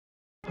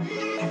Hi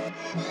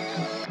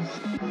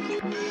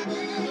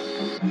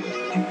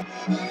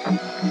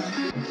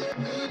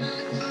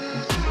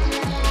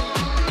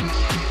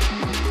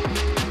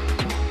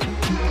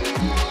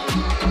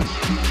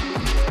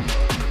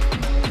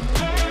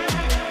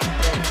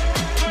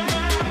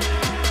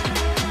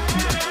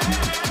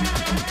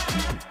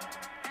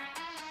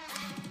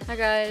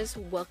guys,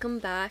 welcome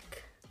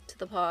back to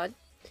the pod.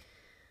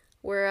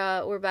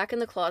 We're back in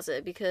the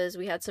closet because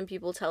we had some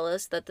people tell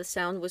us that the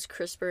sound was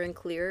crisper and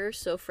clearer,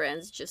 so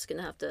Fran's just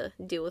gonna have to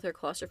deal with her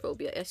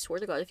claustrophobia. I swear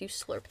to God, if you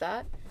slurp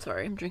that.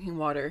 Sorry, I'm drinking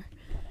water.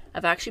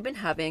 I've actually been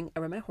having, I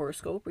read my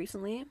horoscope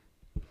recently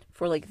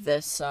for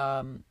this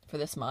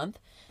month.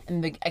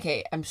 And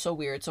I'm so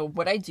weird. So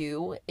what I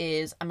do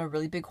is I'm a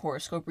really big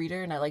horoscope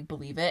reader and I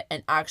believe it.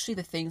 And actually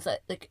the things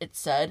that it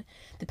said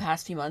the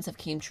past few months have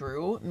came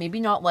true. Maybe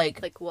not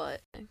Like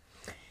what?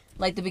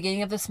 Like the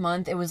beginning of this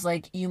month, it was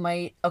you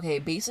might,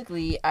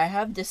 basically I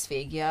have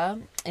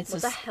dysphagia. What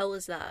the hell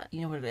is that?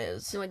 You know what it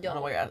is? No, I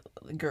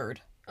don't.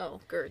 GERD. Oh,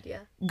 GERD,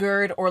 yeah.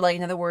 GERD, or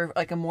another word,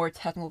 a more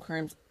technical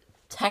term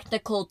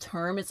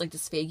is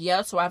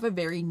dysphagia. So I have a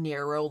very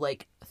narrow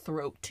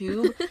throat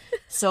tube.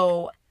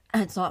 So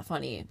it's not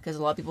funny because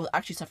a lot of people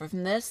actually suffer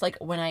from this.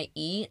 When I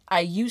eat,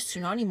 I used to,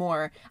 not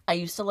anymore, I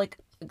used to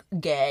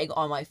gag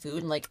on my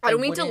food and I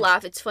don't mean to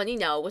laugh, it's funny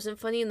now. It wasn't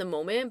funny in the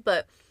moment,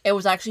 but it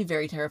was actually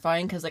very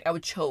terrifying because I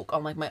would choke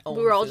on my own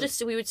we were all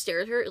food. We would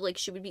stare at her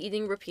she would be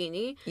eating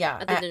rapini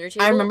at the dinner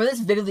table. I remember this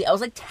vividly. I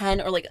was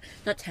 10 or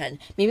not 10,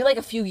 maybe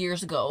a few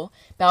years ago,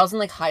 but I was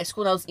in high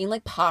school and I was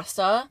eating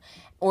pasta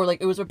or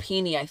it was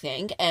rapini, I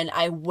think, and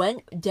I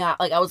went down,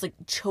 I was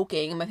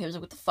choking and my family was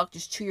what the fuck,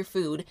 just chew your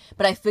food,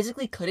 but I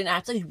physically couldn't. I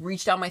had to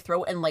reach down my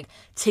throat and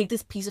take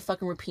this piece of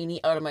fucking rapini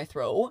out of my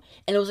throat,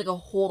 and it was a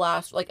whole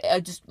ass,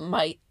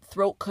 my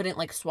throat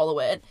couldn't swallow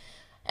it.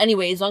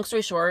 Anyways, long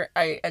story short,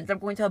 I ended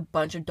up going to a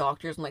bunch of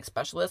doctors and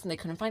specialists, and they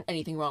couldn't find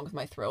anything wrong with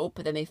my throat,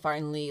 but then they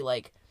finally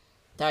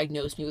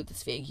diagnosed me with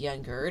dysphagia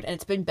and GERD, and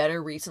it's been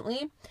better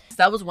recently. So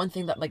that was one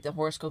thing that the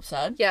horoscope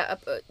said. Yeah,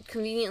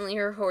 conveniently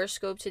her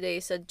horoscope today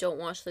said don't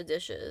wash the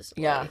dishes.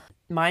 Yeah.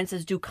 Mine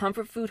says do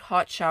comfort food,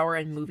 hot shower,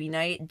 and movie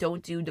night.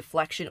 Don't do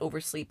deflection,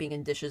 oversleeping,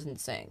 and dishes in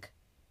sink.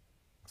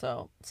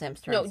 So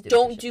Sam's turn. No,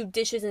 don't do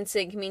dishes in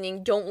sink,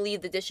 meaning don't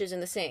leave the dishes in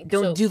the sink.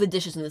 Don't do the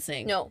dishes in the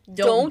sink. No,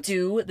 don't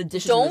do the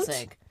dishes in the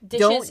sink.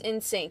 Dishes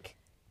in sink.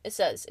 It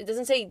says. It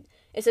doesn't say.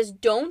 It says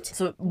don't.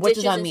 So what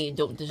does that mean?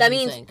 Don't dishes that in the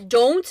means sink.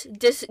 Don't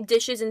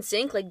dishes in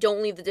sink.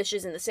 Don't leave the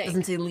dishes in the sink. It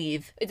doesn't say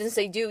leave. It doesn't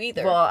say do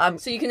either. Well,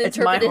 so you can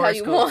interpret it how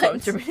you want. So I'm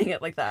interpreting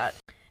it like that.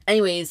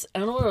 Anyways, I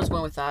don't know where I was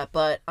going with that,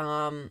 but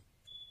what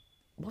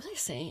was I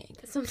saying?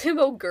 Something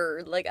about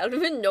GERD. I don't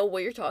even know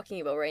what you're talking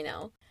about right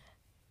now.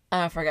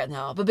 I forget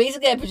now. But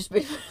basically, I've just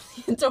been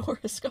really into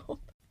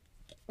horoscope.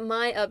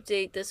 My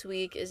update this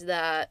week is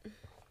that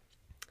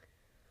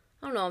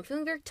I don't know. I'm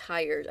feeling very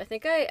tired. I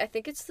think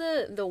it's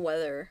the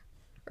weather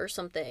or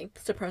something.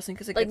 It's depressing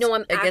because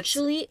I'm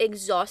actually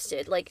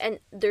exhausted. And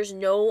there's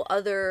no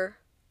other.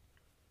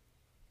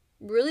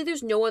 Really,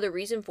 there's no other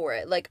reason for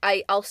it.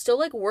 I'll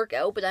still work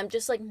out, but I'm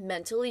just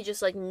mentally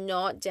just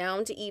not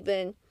down to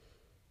even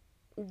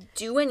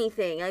do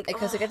anything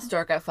because it gets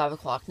dark at 5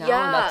 o'clock now,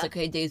 yeah. And that's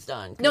okay, day's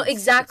done. No,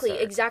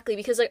 exactly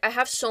because I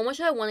have so much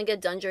that I want to get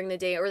done during the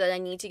day or that I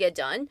need to get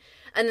done,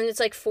 and then it's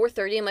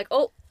 4:30. I'm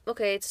oh,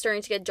 okay, it's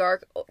starting to get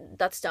dark. Oh,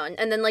 that's done,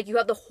 and then you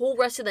have the whole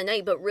rest of the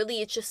night, but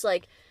really it's just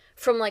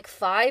from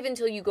 5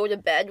 until you go to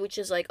bed, which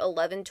is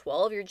 11,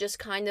 12. You're just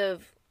kind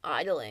of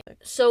idling.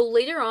 So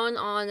later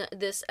on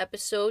this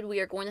episode, we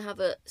are going to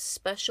have a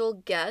special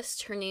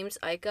guest. Her name's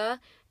Aika,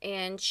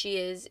 and she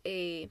is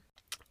a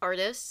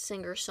artist,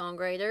 singer,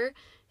 songwriter.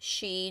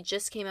 She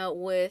just came out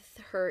with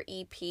her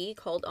EP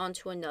called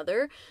Onto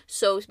Another.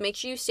 So make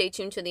sure you stay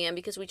tuned to the end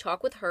because we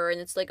talk with her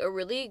and it's a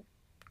really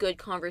good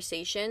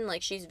conversation.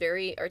 She's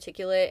very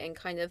articulate and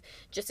kind of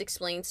just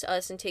explains to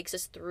us and takes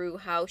us through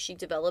how she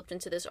developed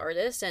into this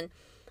artist. And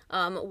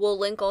we'll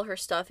link all her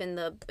stuff in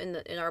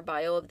our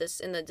bio of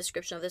this, in the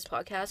description of this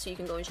podcast, so you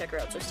can go and check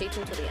her out. So stay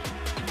tuned to the end.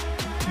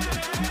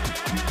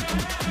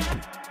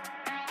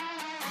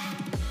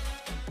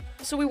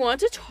 So we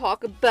wanted to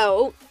talk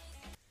about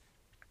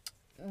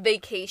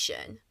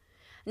vacation.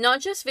 Not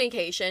just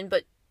vacation,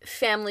 but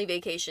family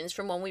vacations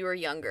from when we were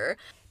younger.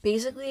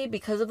 Basically,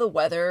 because of the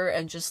weather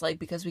and just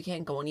because we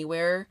can't go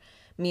anywhere,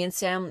 me and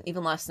Sam,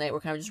 even last night,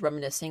 were kind of just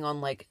reminiscing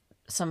on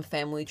some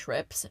family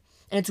trips.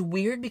 And it's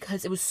weird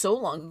because it was so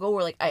long ago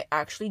where I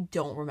actually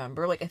don't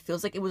remember. It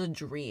feels like it was a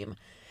dream.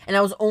 And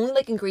I was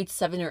only in grade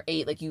 7 or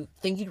 8. You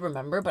think you'd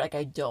remember, but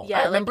I don't.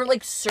 Yeah, I remember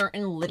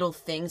certain little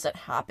things that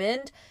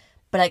happened,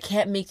 but I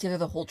can't make together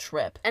the whole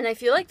trip. And I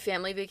feel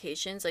family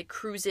vacations,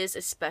 cruises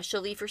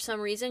especially, for some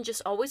reason,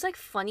 just always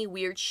funny,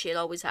 weird shit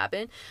always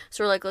happen.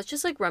 So we're let's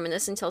just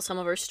reminisce and tell some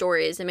of our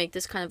stories and make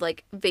this kind of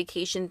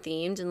vacation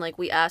themed. And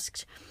we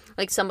asked,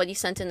 somebody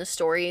sent in a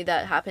story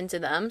that happened to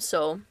them.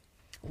 So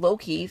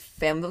low-key,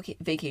 family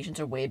vacations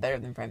are way better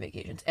than friend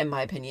vacations, in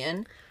my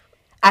opinion.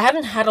 I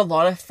haven't had a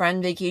lot of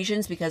friend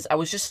vacations because I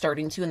was just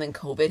starting to, and then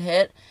COVID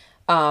hit.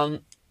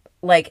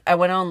 like I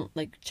went on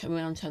like we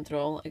went on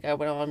Central, like I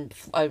went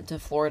on to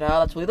Florida.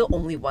 That's really the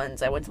only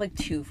ones I went to, like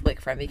 2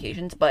 like friend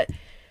vacations. But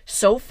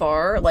so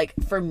far, like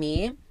for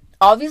me,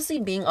 obviously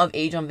being of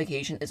age on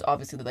vacation is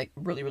obviously like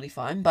really really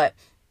fun. But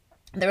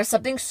there was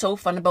something so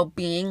fun about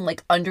being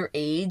like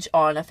underage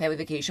on a family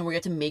vacation where you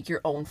get to make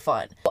your own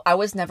fun. I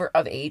was never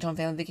of age on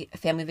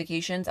family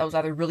vacations. I was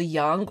either really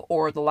young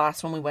or the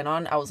last one we went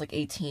on, I was like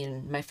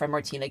 18. My friend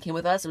Martina came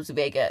with us. It was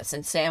Vegas,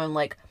 and Sam and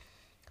like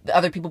the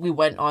other people we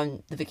went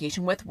on the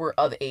vacation with were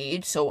of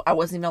age, so I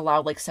wasn't even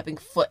allowed like stepping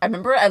foot. I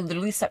remember I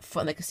literally stepped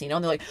foot in the casino,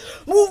 and they're like,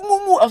 "Move,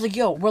 move, move!" I was like,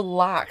 "Yo,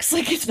 relax!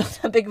 Like it's not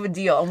that big of a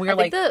deal." And we were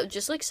like,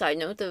 just like side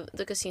note,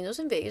 the casinos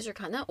in Vegas are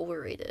kind of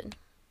overrated.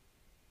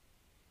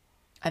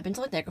 I've been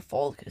to like Niagara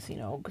Falls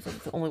Casino because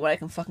it's the only one I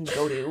can fucking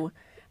go to.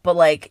 But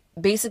like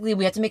basically,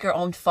 we had to make our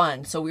own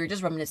fun, so we were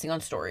just reminiscing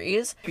on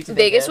stories.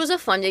 Vegas was a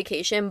fun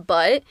vacation,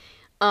 but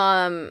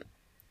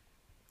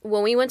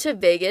when we went to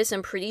Vegas,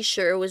 I'm pretty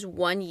sure it was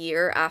 1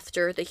 year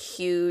after the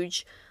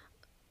huge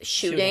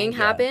shooting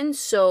happened.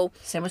 So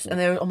Sam was, and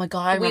they were, oh my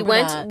god, I remember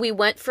that. We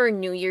went for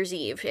New Year's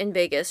Eve in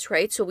Vegas,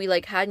 right? So we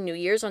like had New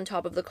Year's on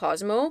top of the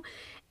Cosmo,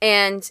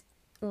 and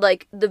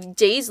like the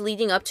days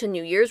leading up to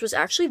New Year's was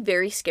actually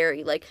very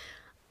scary. Like,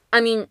 I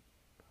mean,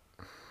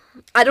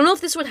 I don't know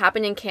if this would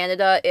happen in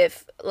Canada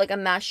if like a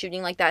mass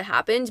shooting like that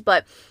happened,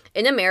 but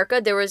in America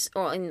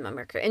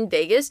in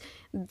Vegas,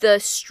 the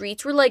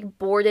streets were like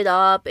boarded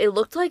up. It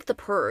looked like The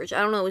Purge. I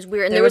don't know, it was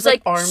weird. And there was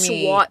like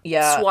army,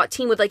 SWAT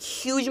team with like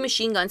huge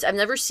machine guns. I've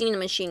never seen a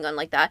machine gun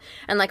like that.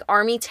 And like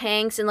army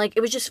tanks, and like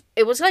it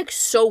was like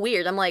so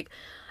weird. I'm like,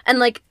 and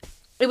like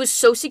it was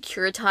so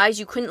securitized.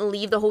 You couldn't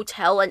leave the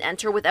hotel and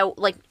enter without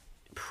like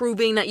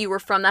proving that you were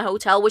from that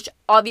hotel, which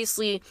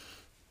obviously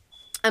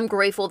I'm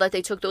grateful that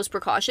they took those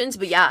precautions.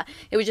 But yeah,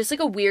 it was just like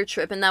a weird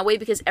trip in that way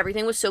because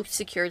everything was so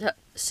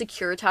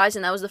securitized,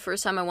 and that was the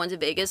first time I went to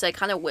Vegas. I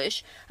kind of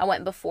wish I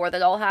went before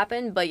that all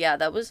happened, but yeah,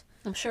 that was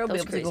I'm sure I'll be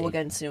able to go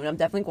again soon. I'm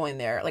definitely going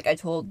there. Like I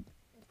told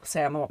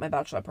Sam I want my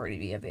bachelor party to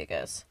be in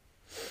Vegas.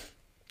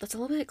 That's a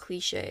little bit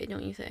cliche,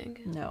 don't you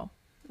think? No.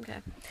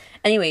 Okay.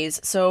 Anyways,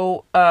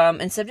 so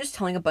instead of just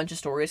telling a bunch of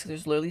stories, because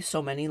there's literally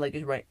so many, like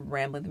just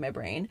rambling through my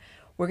brain,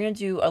 we're gonna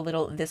do a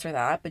little this or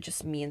that, but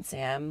just me and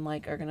Sam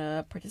like are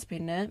gonna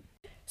participate in it.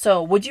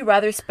 So, would you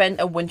rather spend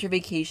a winter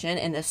vacation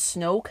in a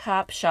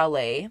snow-capped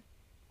chalet,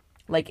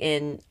 like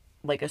in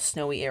like a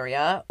snowy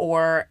area,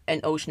 or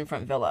an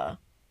oceanfront villa?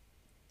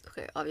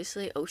 Okay,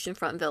 obviously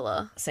oceanfront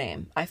villa.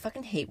 Same. I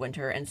fucking hate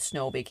winter and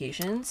snow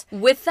vacations.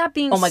 With that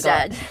being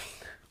said,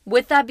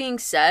 with that being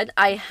said,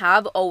 I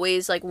have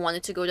always like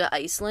wanted to go to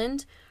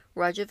Iceland.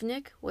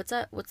 Reykjavik. What's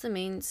that? What's the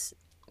main?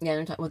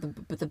 Yeah,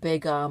 with the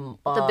big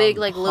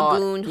like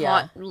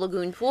hot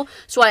lagoon pool.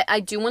 So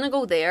I do want to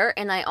go there,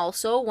 and I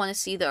also want to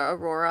see the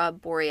Aurora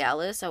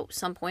Borealis at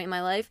some point in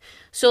my life.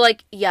 So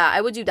like yeah,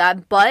 I would do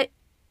that, but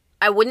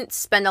I wouldn't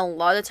spend a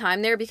lot of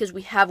time there because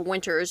we have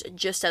winters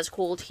just as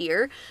cold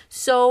here.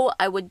 So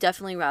I would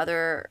definitely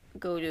rather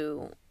go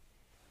to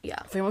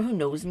For anyone who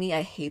knows me,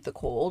 I hate the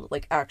cold.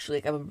 Like actually,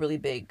 like I'm a really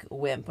big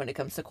wimp when it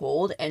comes to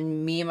cold.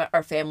 And me and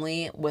our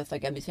family, with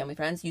like Emmy's family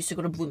friends, used to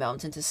go to Blue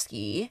Mountain to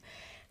ski.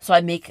 So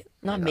I'd make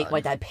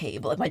my dad pay,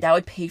 but like my dad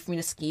would pay for me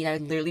to ski, and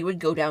I literally would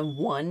go down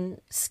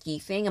one ski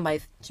thing, and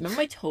remember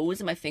my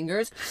toes and my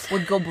fingers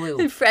would go blue.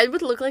 And Fred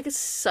would look like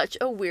such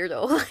a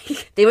weirdo.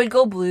 Like they would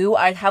go blue.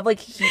 I'd have like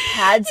heat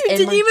pads. You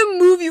didn't even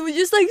move. You would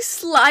just like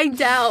slide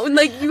down.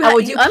 Like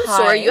I'm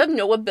sorry, you have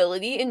no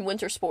ability in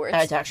winter sports.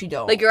 I actually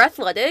don't. Like you're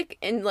athletic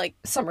in like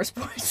summer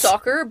sports,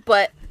 soccer,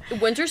 but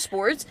winter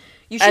sports.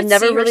 You should I've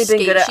never really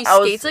been good at.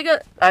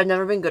 I've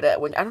never been good at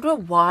winter. I don't know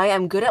why.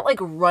 I'm good at like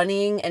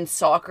running and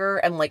soccer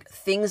and like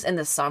things in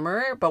the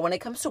summer, but when it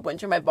comes to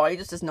winter, my body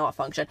just does not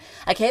function.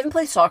 I can't even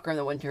play soccer in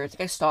the winter. It's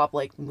like I stop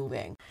like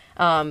moving.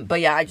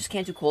 But yeah, I just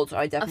can't do cold. So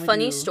I definitely. A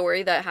funny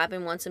story that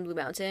happened once in Blue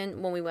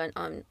Mountain when we went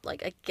on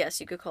like I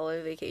guess you could call it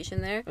a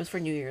vacation there. It was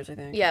for New Year's, I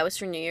think. Yeah, it was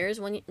for New Year's.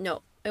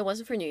 No, it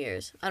wasn't for New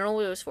Year's. I don't know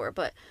what it was for,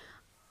 but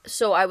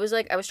so I was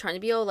trying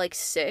to be all like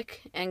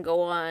sick and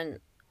go on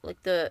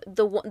like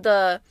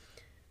the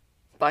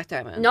Black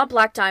Diamond. Not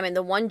Black Diamond,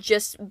 the one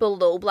just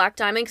below Black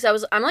Diamond,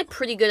 because I'm like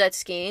pretty good at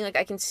skiing. Like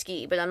I can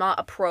ski, but I'm not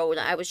a pro, and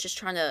I was just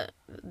trying to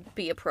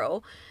be a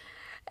pro.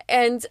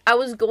 And I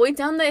was going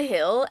down the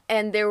hill,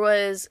 and there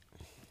was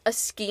a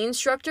ski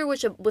instructor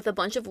with a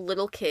bunch of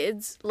little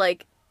kids,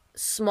 like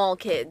small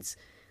kids,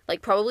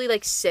 like probably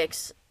like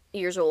 6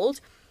 years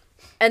old.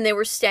 And they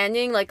were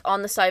standing like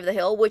on the side of the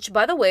hill, which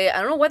by the way, I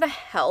don't know why the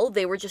hell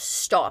they were just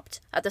stopped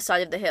at the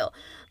side of the hill.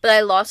 But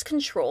I lost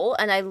control,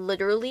 and I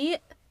literally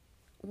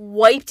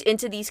wiped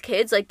into these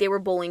kids like they were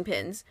bowling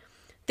pins.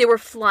 They were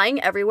flying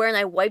everywhere, and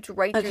I wiped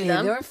right through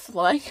them. They were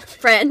flying?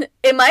 Friend,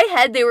 in my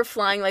head, they were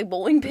flying like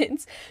bowling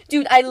pins.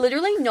 Dude, I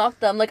literally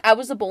knocked them like I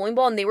was a bowling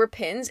ball and they were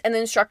pins, and the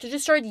instructor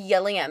just started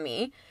yelling at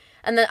me.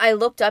 And then I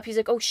looked up, he's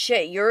like, oh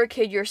shit, you're a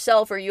kid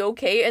yourself, are you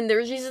okay? And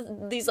there's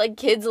these like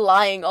kids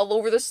lying all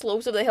over the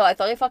slopes of the hill. I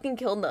thought I fucking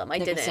killed them. I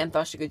didn't. Sam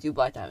thought she could do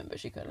Black Diamond, but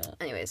she couldn't.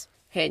 Anyways.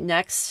 Okay,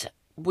 next.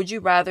 Would you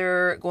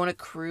rather go on a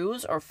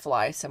cruise or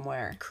fly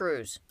somewhere?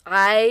 Cruise.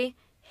 I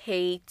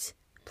hate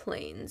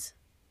planes.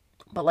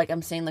 But, like,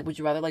 I'm saying, like, would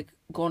you rather, like,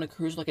 go on a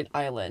cruise, like, an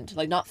island?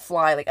 Like, not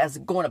fly, like, as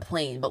go on a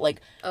plane, but, like...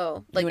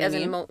 Oh, like, as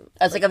in in...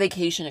 as, like, a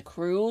vacation, a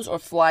cruise, or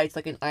fly to,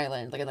 like, an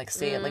island. Like, and, like,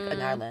 stay at, like,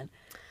 an island.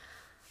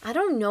 I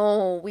don't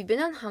know. We've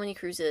been on how many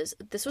cruises?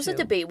 This was a 2.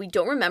 debate. We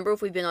don't remember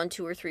if we've been on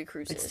 2 or 3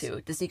 cruises. It's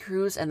 2. Disney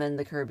Cruise and then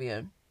the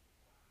Caribbean.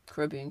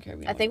 Caribbean.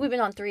 I think we've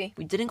been on 3.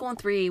 We didn't go on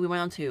 3. We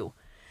went on 2.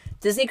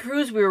 Disney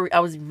Cruise, I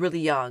was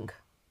really young.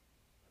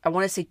 I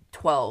want to say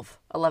 12.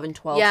 11,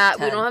 12, Yeah,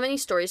 10. we don't have any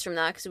stories from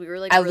that because we were,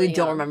 like, I really really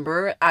don't young.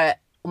 remember. Oh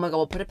my god,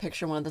 we'll put a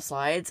picture on one of the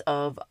slides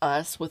of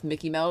us with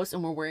Mickey Mouse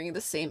and we're wearing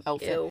the same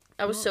outfit. Ew.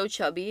 I was so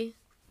chubby.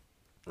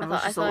 I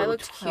was thought I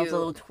looked I was cute. a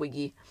little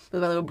twiggy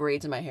with my little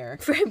braids in my hair.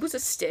 Fred was a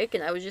stick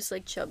and I was just,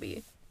 like,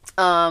 chubby.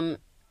 What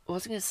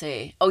was I gonna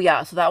say? Oh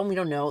yeah, so that one we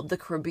don't know. The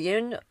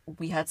Caribbean,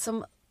 we had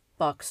some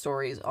fuck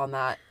stories on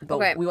that. But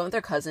Okay. we went with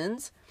our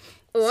cousins.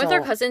 We went with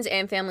our cousins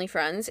and family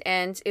friends,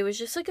 and it was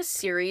just like a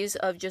series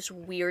of just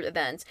weird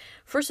events.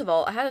 First of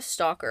all, I had a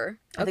stalker.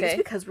 I think Okay. it's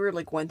because we were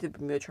like going through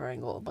Bermuda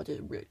Triangle, a bunch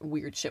of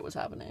weird shit was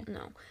happening.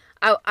 No.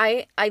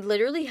 I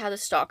literally had a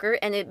stalker,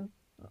 and it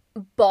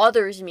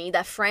bothers me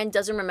that Fran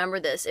doesn't remember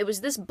this. It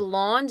was this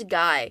blonde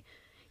guy.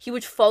 He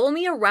would follow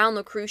me around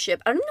the cruise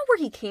ship. I don't even know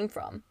where he came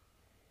from.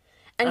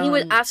 And he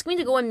would ask me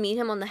to go and meet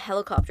him on the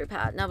helicopter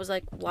pad. And I was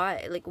like,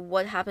 why? Like,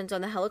 what happens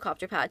on the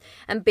helicopter pad?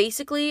 And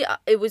basically,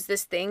 it was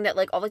this thing that,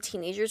 like, all the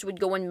teenagers would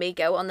go and make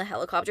out on the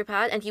helicopter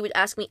pad. And he would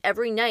ask me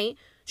every night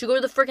to go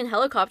to the freaking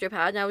helicopter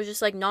pad. And I was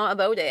just, like, not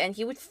about it. And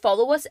he would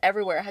follow us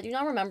everywhere. How do you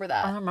not remember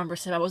that? I don't remember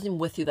Sam. I wasn't even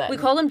with you that. We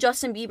called him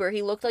Justin Bieber.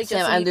 He looked like Sam,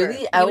 Justin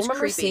Bieber. I He was remember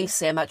creepy. seeing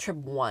Sam that trip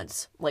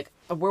once. Like,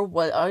 I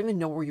don't even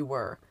know where you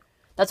were.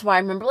 That's why I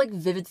remember, like,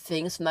 vivid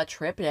things from that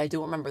trip, and I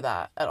don't remember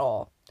that at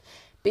all.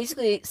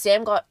 Basically,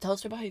 tell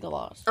us about how you got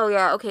lost. Oh,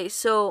 yeah. Okay,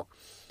 so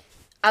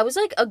I was,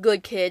 like, a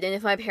good kid, and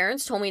if my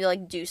parents told me to,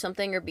 like, do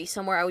something or be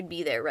somewhere, I would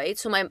be there, right?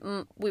 So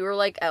we were,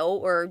 like,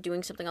 out or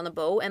doing something on the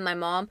boat, and my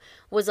mom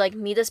was, like,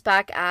 meet us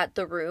back at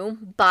the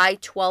room by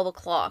 12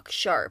 o'clock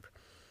sharp.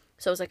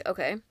 So I was like,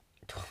 okay.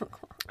 12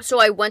 o'clock.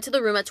 So I went to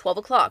the room at 12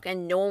 o'clock,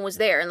 and no one was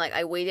there, and, like,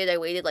 I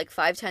waited, like,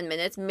 5-10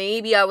 minutes.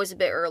 Maybe I was a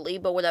bit early,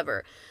 but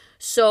whatever.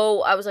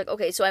 So I was like,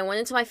 okay, so I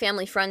went into my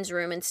family friend's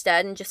room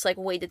instead and just, like,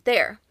 waited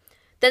there.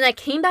 Then I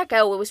came back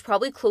out, it was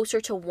probably closer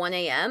to 1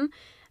 a.m.,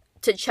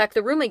 to check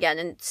the room again,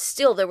 and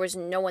still there was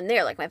no one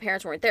there. Like, my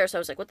parents weren't there, so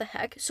I was like, what the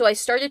heck? So I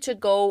started to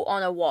go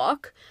on a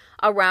walk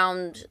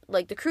around,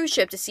 like, the cruise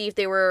ship to see if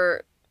they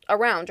were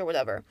around or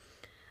whatever.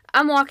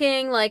 I'm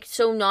walking, like,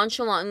 so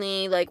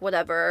nonchalantly, like,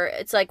 whatever.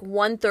 It's, like,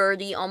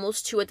 1:30,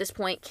 almost 2 at this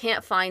point,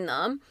 can't find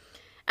them.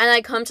 And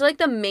I come to, like,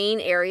 the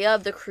main area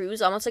of the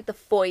cruise, almost like the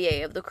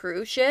foyer of the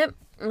cruise ship.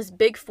 This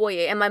big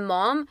foyer, and my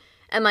mom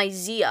and my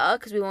Zia,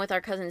 because we went with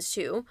our cousins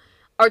too,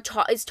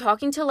 is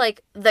talking to,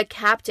 like, the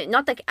captain,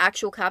 not the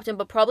actual captain,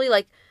 but probably,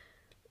 like,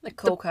 The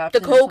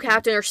co-captain. the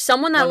co-captain or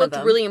someone that One of looked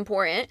them. really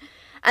important.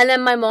 And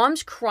then my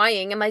mom's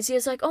crying, and my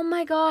Zia's like, oh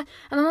my god.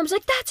 And my mom's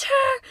like, that's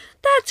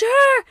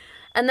her.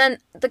 And then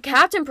the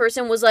captain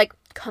person was like,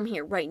 come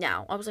here right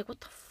now. I was like,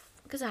 what the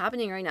fuck is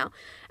happening right now?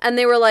 And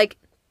they were like,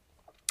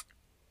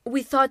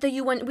 we thought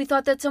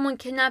that someone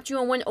kidnapped you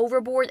and went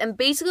overboard. And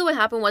basically what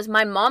happened was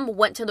my mom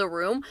went to the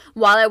room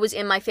while I was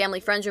in my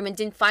family friend's room and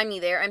didn't find me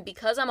there. And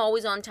because I'm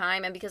always on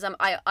time and because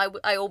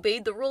I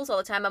obeyed the rules all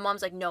the time, my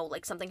mom's like, no,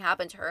 like, something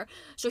happened to her.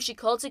 So she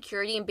called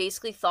security and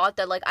basically thought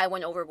that, like, I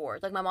went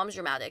overboard. Like, my mom's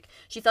dramatic.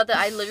 She thought that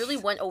I literally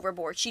went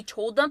overboard. She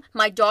told them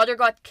my daughter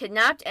got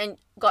kidnapped and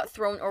got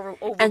thrown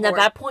overboard. And at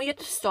that point, you have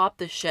to stop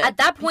the shit. At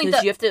that point,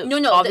 because you have to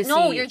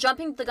no, you're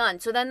jumping the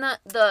gun. So then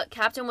the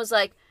captain was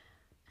like,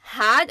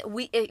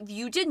 if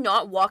you did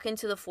not walk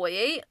into the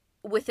foyer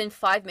within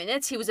 5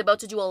 minutes, he was about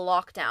to do a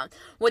lockdown.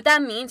 What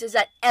that means is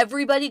that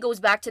everybody goes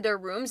back to their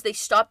rooms. They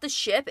stop the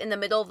ship in the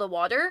middle of the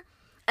water,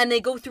 and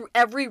they go through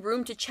every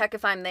room to check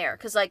if I'm there.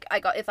 Because, like,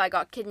 if I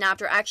got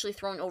kidnapped or actually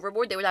thrown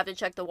overboard, they would have to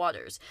check the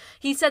waters.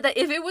 He said that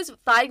if it was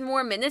 5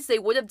 more minutes, they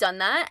would have done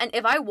that. And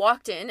if I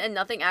walked in and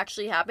nothing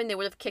actually happened, they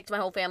would have kicked my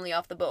whole family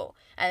off the boat,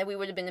 and we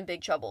would have been in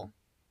big trouble.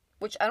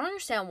 Which I don't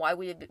understand why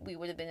we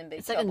would have been in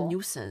big trouble. It's like a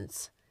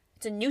nuisance.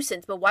 It's a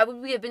nuisance, but why would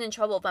we have been in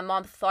trouble if my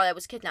mom thought I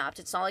was kidnapped?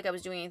 It's not like I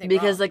was doing anything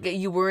Because, wrong. like,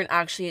 you weren't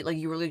actually, like,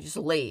 you were really just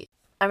late.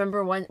 I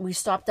remember when we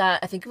stopped at,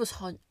 I think it was,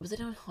 was it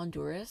in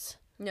Honduras?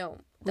 No,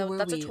 Where were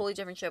that's a we? totally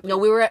different ship. No,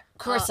 we were at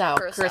Curacao.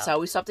 Curacao.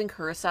 We stopped in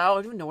Curacao. I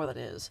don't even know where that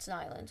is. It's an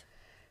island.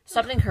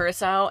 Stopped in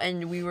Curacao,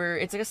 and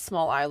it's like a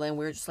small island.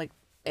 We were just, like,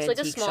 antique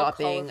like a small,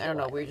 shopping. I don't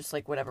know. colorful We were just,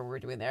 like, whatever we were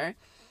doing there.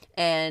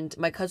 And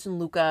my cousin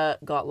Luca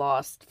got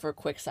lost for a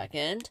quick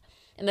second.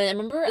 And then I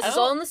remember... This is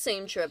all on the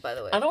same trip, by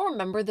the way. I don't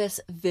remember this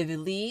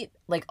vividly.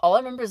 Like, all I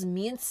remember is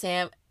me and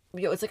Sam...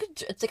 it's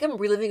like I'm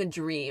reliving a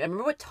dream. I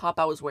remember what top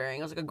I was wearing.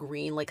 It was like a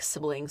green, like,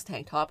 siblings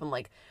tank top and,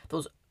 like,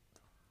 those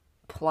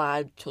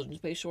plaid children's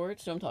play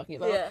shorts. You know what I'm talking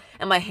about? Yeah.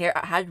 And my hair...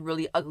 I had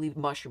really ugly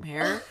mushroom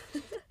hair.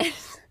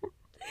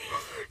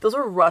 Those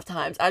were rough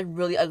times. I had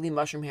really ugly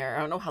mushroom hair. I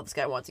don't know how this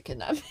guy wants to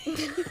kidnap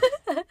me.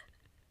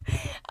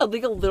 I'm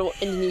like a little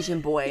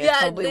Indonesian boy.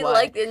 Yeah, they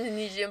like the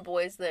Indonesian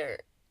boys there.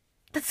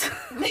 That's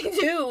They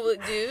do,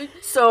 dude.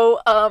 So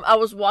I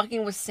was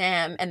walking with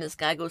Sam, and this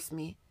guy goes to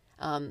me.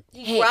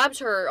 He Hey, grabs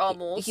her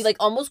almost. he like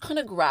almost kind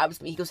of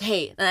grabs me. He goes,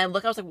 "Hey," and I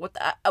look. I was like, "What?"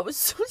 I was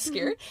so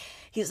scared.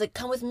 He's like,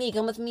 come with me,"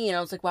 and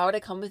I was like, "Why would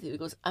I come with you?" He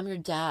goes, "I'm your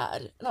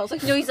dad," and I was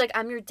like, No, he's like,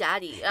 "I'm your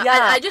daddy." Yeah.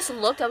 I just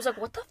looked. I was like,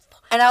 "What the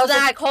fuck?" And I was then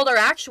like, I called her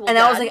actual. and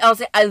dad. I was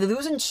like, I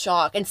was in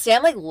shock. And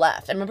Sam like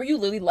left. I remember you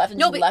literally left and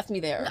No, you but left me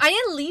there. I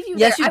didn't leave you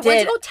Yes, there. you I went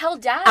to did. go tell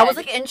dad. I was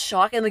like in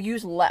shock and like you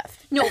just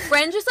left. No,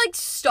 Fran just like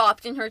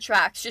stopped in her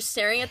tracks, just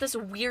staring at this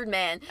weird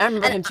man. I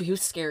remember And him too. He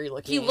was scary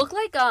looking. He looked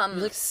like He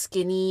was like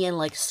skinny and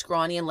like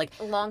scrawny and like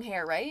long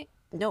hair, right?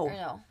 no, Or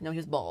no? no, he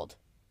was bald.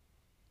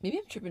 Maybe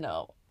I'm tripping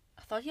out.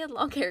 I thought he had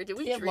long hair. Did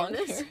we He had dream long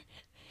this? hair.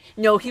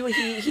 No, he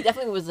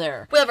definitely was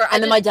there. Whatever.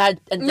 And then my dad.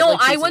 Ended No, up,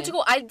 like, I chasing went to him.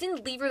 go. I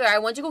didn't leave her there. I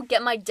went to go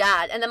get my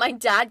dad, and then my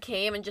dad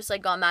came and just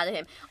like got mad at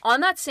him. On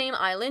that same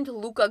island,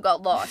 Luca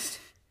got lost.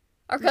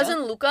 Our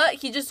cousin Luca,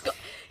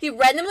 he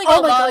randomly got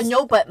Oh my lost. god,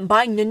 no! But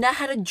my Nina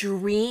had a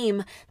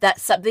dream that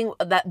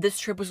this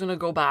trip was gonna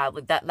go bad,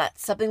 like that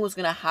something was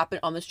gonna happen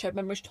on this trip.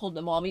 Remember, she told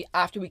the mommy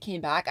after we came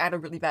back. I had a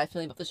really bad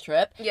feeling about this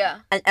trip. Yeah.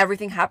 And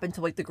everything happened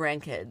to like the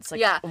grandkids. Like,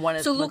 Yeah. one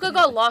So one Luca thing got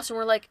happened. lost, and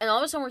we're like, and all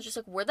of a sudden we're just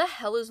like, where the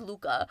hell is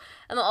Luca?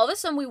 And then all of a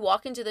sudden we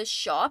walk into this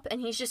shop, and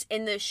he's just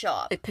in this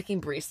shop. Like picking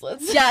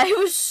bracelets. Yeah, it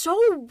was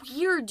so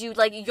weird, dude.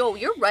 Like, yo,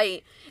 you're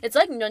right. It's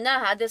like Nuna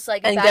had this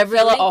like And bad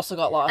Gabriella feeling. also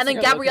got lost. And then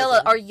like, her little Gabriella,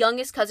 cousin. our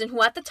youngest cousin,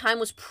 who at the time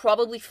was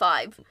probably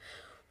 5,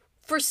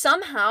 for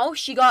somehow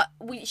she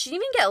didn't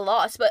even get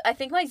lost. But I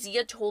think my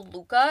Zia told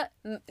Luca,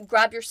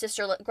 grab your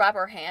sister, grab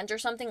her hand or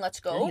something. Let's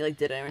go. And he like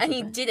did it. And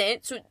he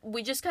didn't, so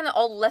we just kind of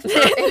all left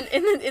her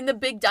in the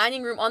big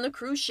dining room on the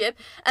cruise ship,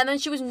 and then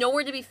she was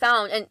nowhere to be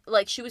found. And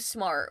like she was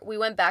smart, we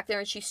went back there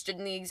and she stood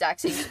in the exact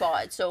same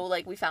spot, so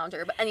like we found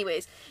her. But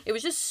anyways, it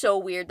was just so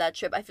weird that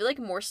trip. I feel like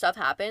more stuff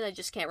happened. I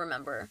just can't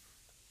remember.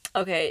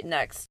 Okay,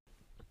 next.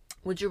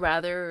 Would you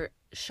rather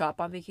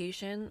shop on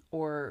vacation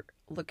or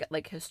look at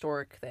like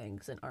historic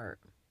things and art?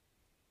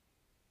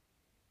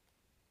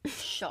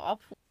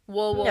 Shop.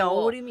 Whoa. No,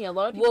 Whoa. what do you mean? A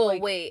lot of people Whoa,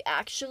 like wait.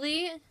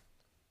 Actually,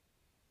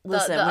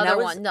 listen. the when other I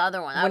was one. The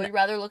other one. I when- would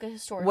rather look at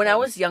historic. when I things.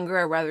 was younger,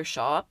 I'd rather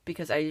shop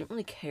because I didn't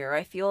really care.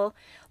 I feel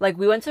like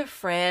we went to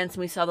France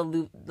and we saw the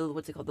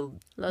what's it called, the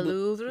La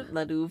Louvre.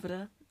 La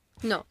Louvre.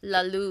 No,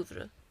 La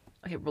Louvre.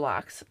 Okay,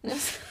 relax.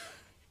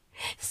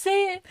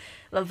 Say it.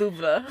 La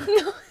Louvre.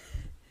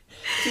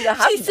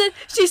 Dude,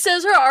 She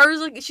says her R's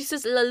like she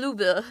says La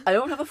Louvre. I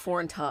don't have a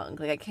foreign tongue.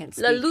 Like I can't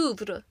speak. La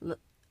Louvre.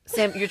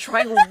 Sam, you're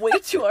trying way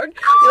too hard.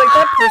 You're like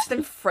that person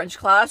in French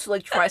class who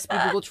like tries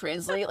to Google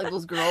Translate, like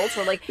those girls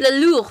who are like, La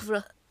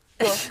Louvre.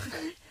 you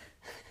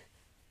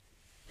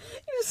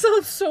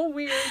sound so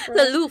weird. Bro.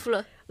 La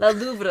Louvre. La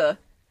Louvre.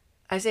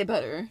 I say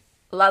better.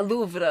 La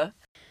Louvre.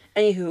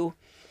 Anywho,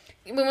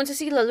 We went to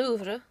see La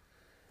Louvre.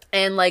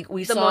 and like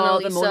we The saw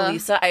Mona the Mona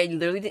Lisa. Lisa. I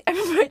literally didn't, I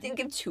remember I didn't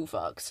give 2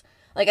 fucks.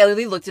 Like I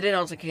literally looked at it and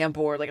I was like, okay, I'm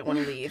bored. Like I want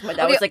to leave. My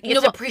dad Okay, was like, you you know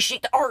have to what?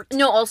 appreciate the art.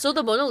 No, also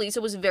the Mona Lisa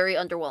was very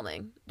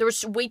underwhelming. There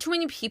was way too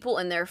many people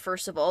in there.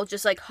 First of all,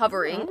 just like I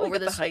hovering don't really over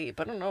get this. the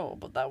hype. I don't know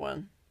about that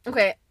one.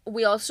 Okay,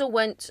 we also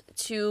went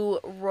to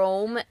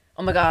Rome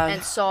Oh my god.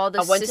 and saw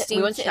the I went to, Sistine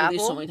we went to Italy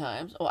Chapel. so many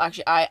times. Oh,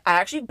 actually, I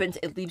actually been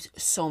to Italy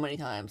so many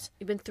times.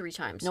 You've been 3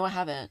 times. No, I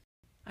haven't.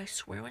 I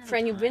swear I went.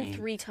 Fran, you've been time.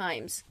 3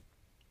 times,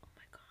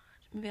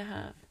 Maybe I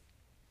have.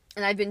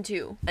 and I've been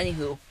 2.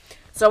 Anywho,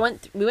 so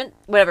we went,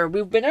 whatever.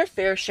 We've been our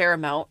fair share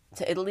amount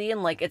to Italy,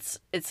 and like it's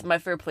my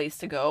favorite place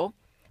to go.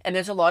 And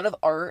there's a lot of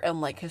art and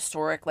like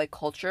historic like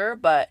culture.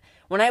 But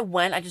when I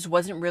went, I just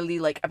wasn't really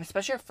like,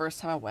 especially the first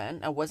time I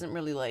went, I wasn't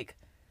really like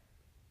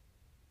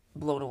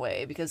blown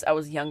away because I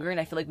was younger, and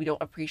I feel like we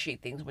don't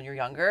appreciate things when you're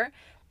younger.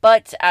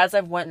 But as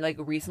I've went like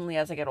recently,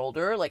 as I get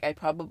older, like I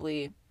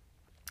probably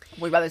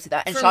would rather see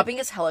that. And For- shopping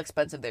is hella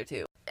expensive there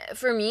too.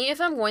 For me,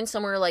 if I'm going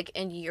somewhere like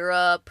in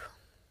Europe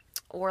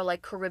or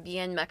like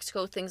Caribbean,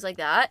 Mexico, things like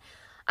that,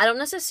 I don't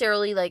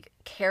necessarily like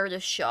care to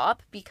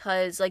shop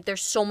because like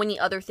there's so many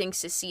other things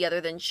to see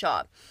other than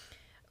shop.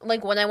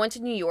 Like when I went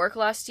to New York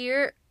last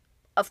year,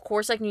 of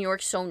course like New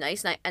York's so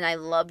nice and I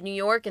love New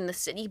York and the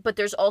city, but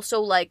there's also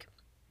like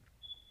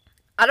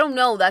I don't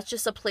know, that's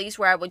just a place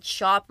where I would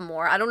shop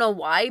more. I don't know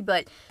why,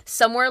 but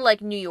somewhere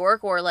like New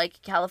York or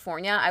like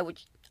California, I would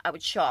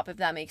shop, if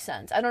that makes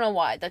sense. I don't know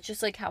why. That's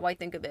just like how I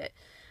think of it.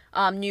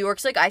 New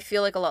York's like I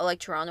feel like a lot like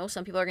Toronto.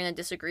 Some people are gonna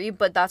disagree,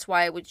 but that's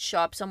why I would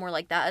shop somewhere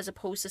like that as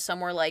opposed to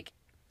somewhere like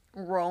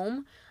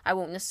Rome. I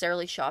won't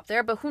necessarily shop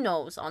there, but who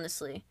knows,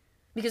 honestly.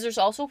 Because there's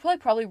also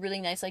probably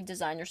really nice like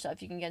designer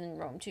stuff you can get in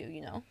Rome too,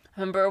 you know?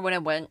 I remember when I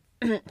went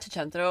to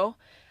Centro,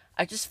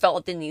 I just felt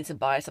like they needed to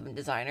buy something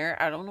designer.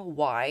 I don't know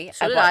why.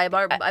 So I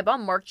bought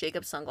Marc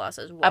Jacobs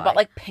sunglasses. Why? I bought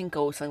like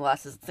Pinko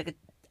sunglasses. It's like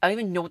I don't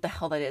even know what the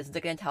hell that is. It's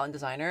like an Italian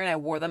designer, and I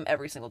wore them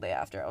every single day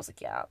after. I was like,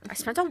 yeah. I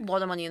spent a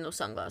lot of money on those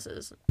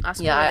sunglasses.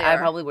 Ask me Yeah, where they I are.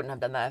 probably wouldn't have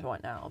done that if I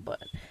went now, but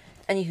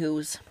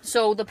anywho's.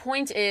 So the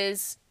point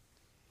is,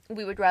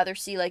 we would rather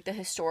see like the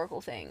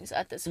historical things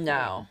at this point.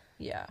 No.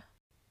 Yeah.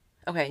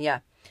 Okay, yeah.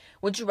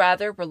 Would you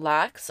rather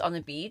relax on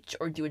the beach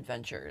or do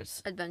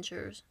adventures?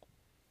 Adventures.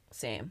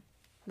 Same.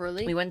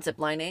 Really? We went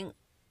ziplining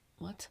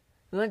What?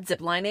 We went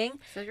ziplining.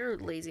 So you're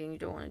lazy and you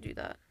don't want to do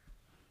that.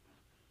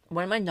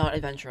 When am I not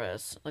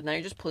adventurous? Like, now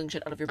you're just pulling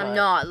shit out of your butt. I'm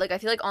not. Like, I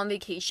feel like on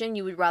vacation,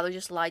 you would rather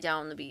just lie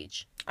down on the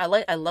beach. I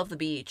love the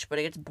beach, but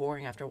it gets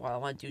boring after a while. I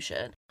want to do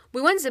shit.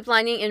 We went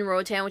ziplining in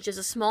Roatan, which is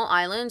a small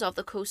island off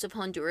the coast of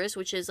Honduras,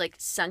 which is, like,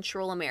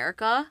 Central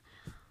America,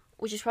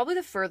 which is probably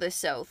the furthest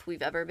south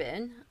we've ever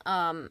been.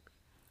 And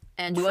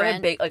we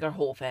went big, like, our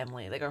whole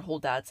family. Like, our whole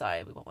dad's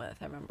side we went with,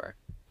 I remember.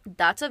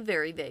 That's a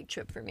very big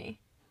trip for me.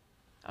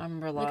 I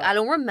remember a lot. Like, I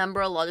don't remember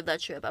a lot of that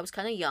trip. I was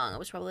kind of young. I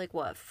was probably, like,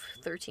 what,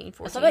 13,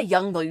 14? It's not that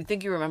young, though. You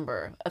think you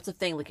remember. That's the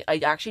thing. Like, I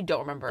actually don't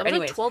remember. That was,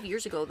 Anyways, like, 12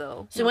 years ago,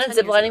 though. So we went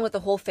ziplining with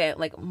the whole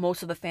like,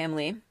 most of the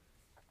family.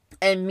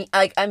 And me,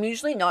 like, I'm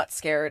usually not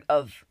scared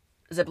of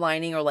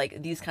ziplining or,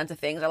 like, these kinds of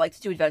things. I like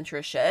to do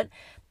adventurous shit.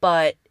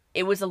 But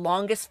it was the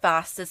longest,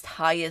 fastest,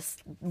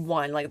 highest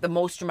one. Like, the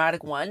most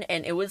dramatic one.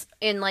 And it was...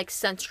 in, like,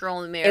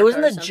 Central America. It was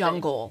in the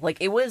jungle. Like,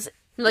 it was...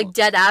 like,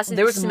 dead ass.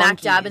 There was smack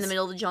dab in monkeys. the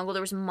middle of the jungle.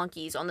 There was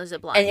monkeys on the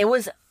zipline. And it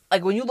was...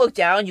 like, when you look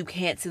down, you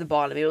can't see the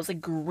bottom. It was,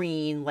 like,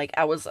 green. Like,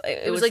 I was...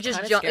 It was like,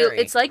 just scary.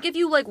 it's like if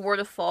you, like, were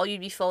to fall,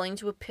 you'd be falling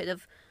into a pit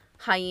of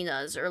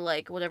hyenas or,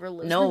 like, whatever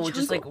lives in the jungle.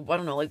 Just, like, I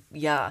don't know. Like,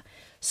 yeah.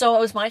 So, it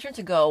was my turn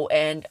to go,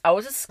 and I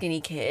was a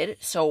skinny kid,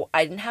 so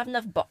I didn't have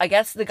enough... I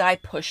guess the guy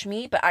pushed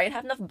me, but I didn't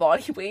have enough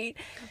body weight.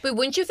 But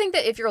wouldn't you think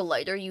that if you're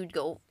lighter, you'd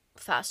go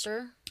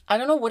faster? I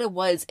don't know what it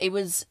was. It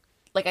was...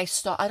 like, I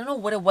stopped. I don't know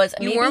what it was.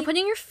 You weren't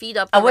putting your feet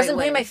up. I wasn't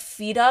putting my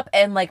feet up,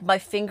 and, like, my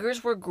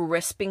fingers were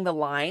gripping the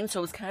line, so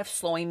it was kind of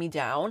slowing me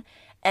down.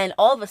 And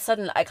all of a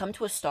sudden, I come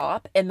to a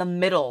stop in the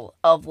middle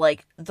of,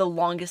 like, the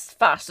longest,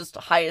 fastest,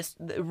 highest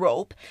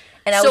rope,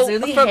 and I was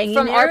literally hanging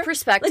from there, our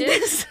perspective.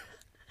 like this.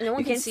 No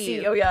one You can can't see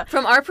you. Oh, yeah.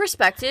 From our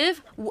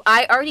perspective,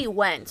 I already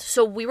went,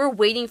 so we were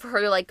waiting for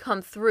her to, like,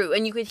 come through,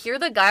 and you could hear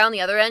the guy on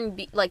the other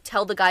end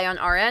tell the guy on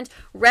our end,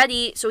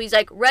 ready. So he's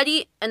like,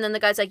 ready, and then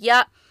the guy's like,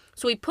 yeah.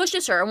 So he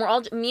pushes her, and we're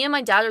all, me and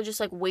my dad are just,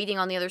 like, waiting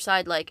on the other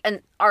side, like,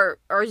 and our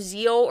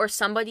Zio or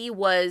somebody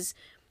was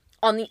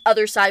on the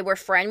other side where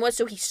Fran was,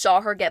 so he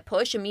saw her get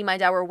pushed, and me and my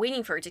dad were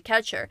waiting for her to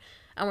catch her.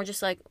 And we're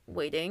just, like,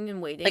 waiting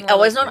and waiting. Like, I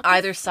wasn't on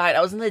either side.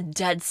 I was in the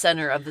dead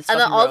center of this and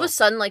then all rope. of a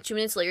sudden, like, 2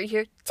 minutes later, you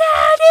hear,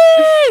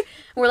 Daddy!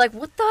 And we're like,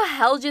 what the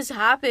hell just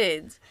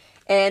happened?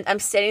 And I'm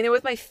standing there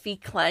with my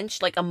feet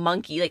clenched like a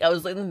monkey. Like, I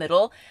was in the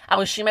middle. I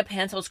was shitting my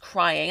pants. I was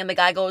crying. And the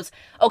guy goes,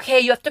 okay,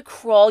 you have to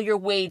crawl your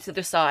way to the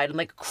other side. I'm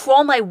like,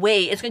 crawl my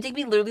way? It's going to take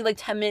me literally like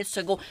 10 minutes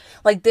to go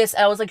like this.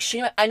 And I was like,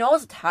 I know I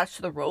was attached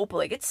to the rope, but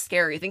like, it's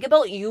scary. Think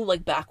about you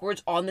like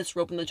backwards on this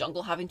rope in the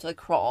jungle having to like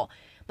crawl.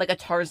 Like a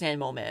Tarzan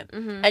moment.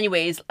 Mm-hmm.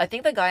 Anyways, I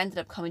think the guy ended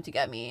up coming to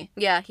get me.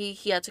 Yeah, he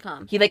had to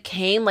come. He like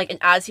came like, and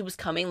as he was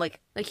coming,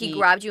 like he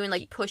grabbed you and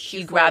like pushed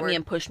you He forward. grabbed me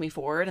and pushed me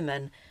forward, and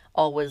then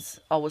all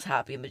was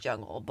happy in the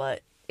jungle.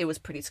 But it was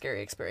pretty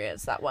scary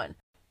experience, that one.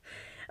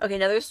 Okay,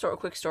 another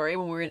quick story.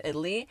 When we were in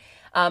Italy,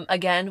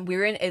 again, we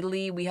were in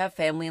Italy. We have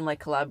family in like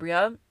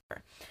Calabria.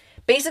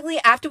 Basically,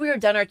 after we were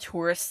done our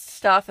tourist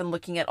stuff and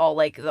looking at all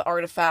like the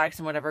artifacts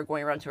and whatever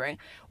going around touring,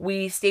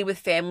 we stayed with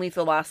family for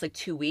the last like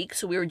 2 weeks.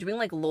 So we were doing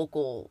like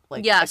local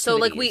like activities. So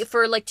like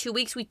for like 2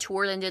 weeks we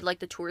toured and did like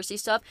the touristy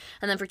stuff,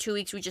 and then for 2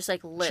 weeks we just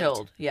like lived,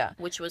 chilled. Yeah,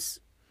 which was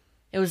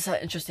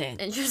interesting.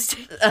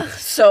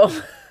 So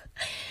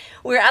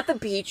we were at the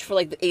beach for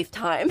like the 8th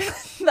time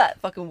that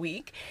fucking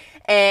week.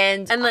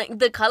 And like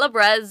the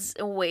Calabres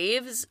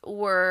waves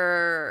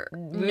were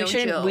we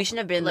shouldn't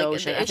have been in the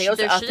ocean. I think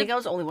I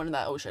was the only one in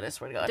that ocean, I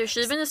swear to God. There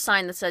should have been a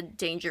sign that said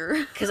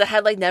danger. Because I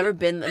had like never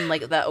been in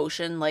like that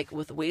ocean like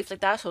with waves like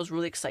that, so I was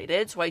really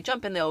excited. So I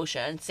jumped in the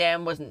ocean.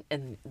 Sam wasn't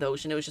in the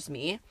ocean, it was just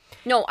me.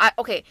 No,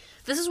 okay,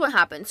 this is what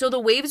happened. So the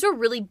waves were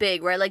really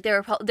big, right? Like they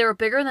were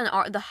bigger than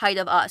the height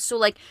of us. So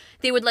like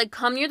they would like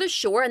come near the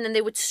shore and then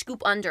they would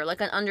scoop under,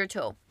 like an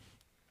undertow.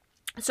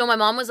 So my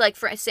mom was like,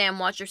 for Sam,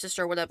 watch your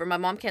sister or whatever. My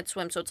mom can't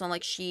swim, so it's not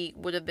like she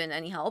would have been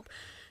any help.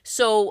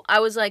 So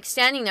I was like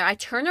standing there. I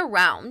turn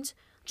around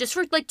just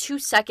for like 2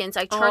 seconds.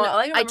 I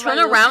turn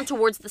around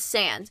towards the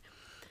sand.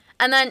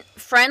 And then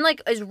Fran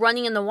like is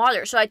running in the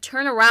water. So I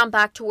turn around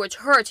back towards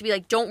her to be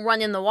like, don't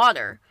run in the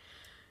water.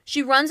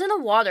 She runs in the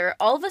water.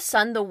 All of a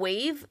sudden the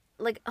wave,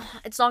 like,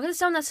 it's not going to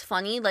sound as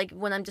funny like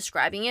when I'm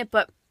describing it,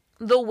 but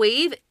the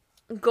wave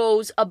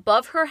goes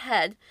above her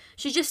head.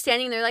 She's just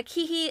standing there like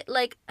hee hee,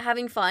 like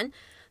having fun.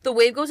 The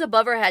wave goes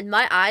above her head.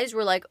 My eyes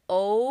were like,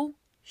 oh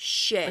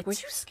shit. Like, were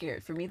you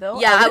scared for me though?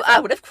 Yeah,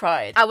 I would have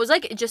cried. I was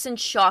like just in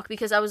shock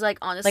because I was like,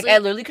 honestly, like I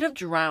literally could have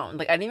drowned.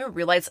 Like I didn't even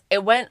realize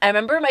it went. I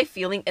remember my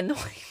feeling in the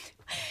wave.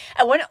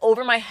 I went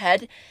over my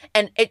head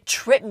and it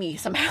tripped me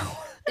somehow.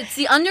 It's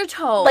the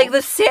undertow. Like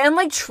the sand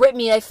like tripped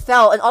me. I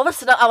fell, and all of a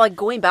sudden I'm like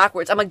going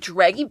backwards. I'm like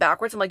dragging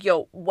backwards. I'm like,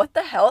 yo, what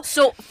the hell?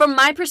 So from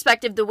my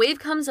perspective, the wave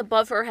comes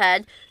above her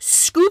head,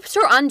 scoops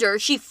her under.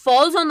 She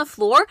falls on the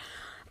floor,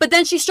 but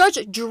then she starts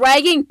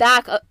dragging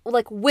back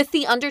like with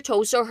the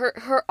undertow. So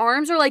her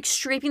arms are like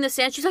scraping the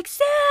sand. She's like,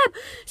 Sam,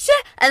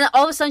 and then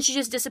all of a sudden she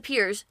just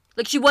disappears.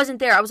 Like she wasn't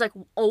there. I was like,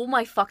 oh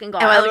my fucking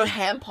God. And my little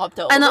hand popped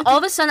out. And then all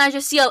of a sudden I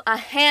just see a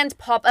hand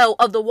pop out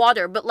of the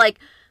water, but like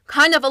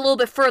kind of a little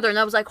bit further, and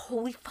I was like,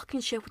 holy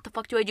fucking shit, what the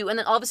fuck do I do? And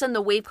then all of a sudden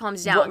the wave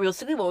calms down.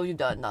 Realistically, what would you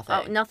done? Nothing.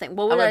 Oh, nothing.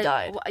 What would I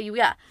I would've died.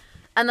 Yeah.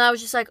 And then I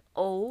was just like,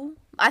 oh.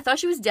 I thought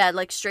she was dead,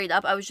 like, straight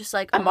up. I was just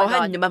like, oh my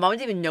God. My mom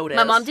didn't even notice.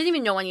 My mom didn't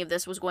even know any of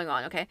this was going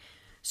on, okay?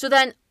 So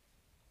then,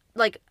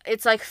 like,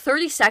 it's like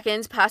 30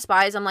 seconds pass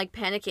by as I'm, like,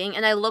 panicking.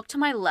 And I look to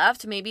my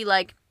left, maybe,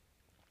 like,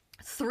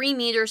 3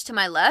 meters to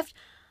my left.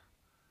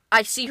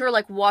 I see her,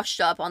 like,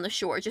 washed up on the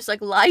shore, just,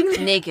 like, lying there.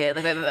 Naked.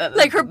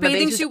 Like, her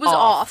bathing suit was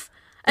off.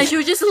 And she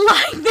was just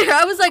lying there.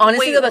 I was like,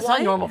 honestly, wait, that's what?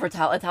 not normal for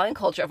Italian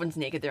culture. Everyone's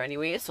naked there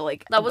anyway, so,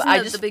 like... That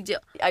wasn't the big deal.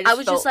 I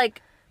was just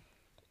like...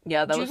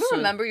 Yeah, that was... Do you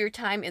remember your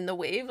time in the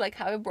wave? Like,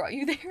 how it brought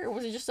you there? Or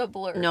was it just a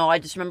blur? No, I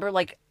just remember,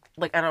 like,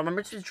 I don't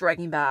remember just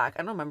dragging back.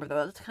 I don't remember,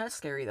 though. That's kind of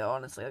scary, though,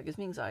 honestly. It gives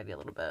me anxiety a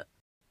little bit.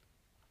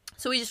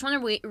 So we just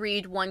want to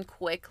read one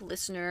quick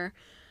listener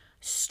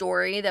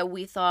story that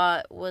we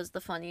thought was the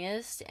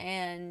funniest.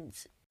 And...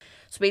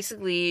 So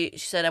basically, she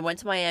said, I went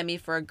to Miami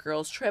for a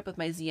girls' trip with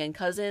my ZN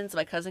cousins.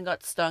 My cousin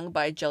got stung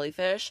by a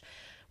jellyfish,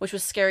 which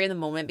was scary in the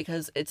moment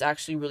because it's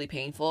actually really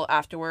painful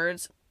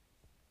afterwards.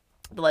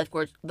 The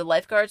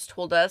lifeguards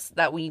told us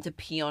that we need to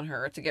pee on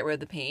her to get rid of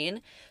the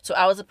pain. So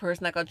I was the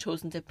person that got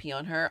chosen to pee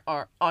on her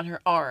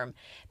arm.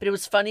 But it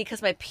was funny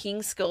because my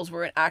peeing skills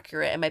were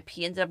inaccurate and my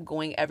pee ended up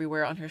going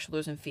everywhere on her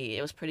shoulders and feet.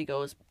 It was pretty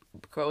gross,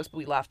 but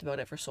we laughed about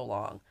it for so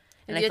long.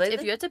 And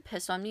if you had to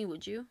piss on me,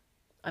 would you?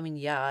 I mean,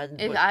 yeah.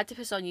 If I had to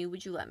piss on you,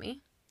 would you let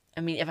me?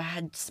 I mean, if I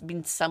had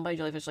been stung by a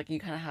jellyfish, like, you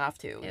kind of have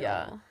to. Ew.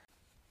 Yeah. All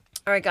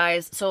right,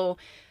 guys. So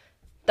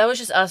that was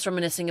just us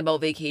reminiscing about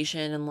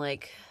vacation and,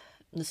 like,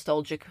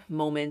 nostalgic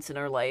moments in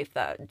our life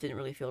that didn't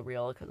really feel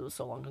real because it was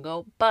so long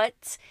ago.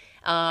 But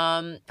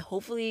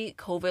hopefully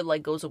COVID,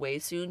 like, goes away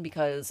soon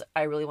because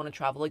I really want to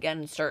travel again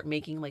and start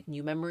making, like,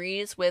 new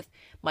memories with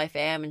my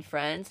fam and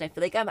friends. And I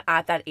feel like I'm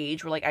at that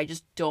age where, like, I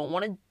just don't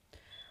want to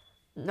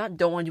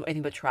do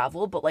anything but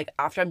travel, but, like,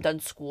 after I'm done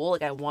school,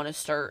 like, I want to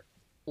start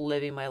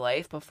living my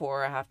life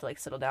before I have to, like,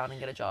 settle down and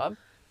get a job.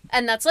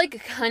 And that's,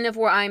 like, kind of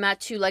where I'm at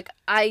too. Like,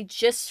 I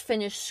just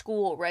finished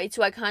school, right?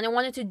 So I kind of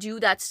wanted to do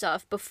that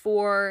stuff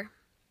before,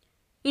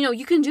 you know,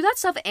 you can do that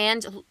stuff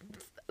and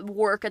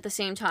work at the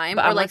same time,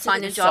 or, like,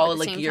 find a job at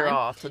the same year time.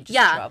 Off to just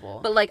yeah, travel.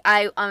 But, like,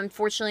 I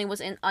unfortunately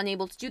was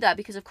unable to do that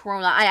because of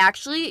Corona. I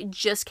actually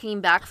just came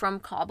back from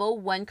Cabo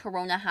when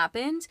Corona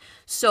happened,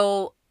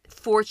 so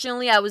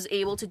fortunately I was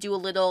able to do a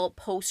little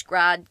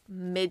post-grad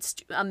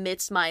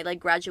amidst my, like,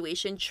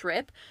 graduation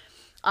trip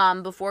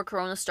before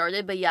Corona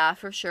started. But yeah,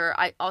 for sure,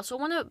 I also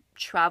want to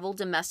travel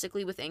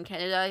domestically within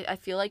Canada. I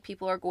feel like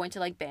people are going to,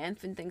 like,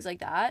 Banff and things like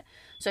that,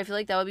 so I feel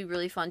like that would be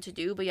really fun to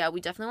do. But yeah, we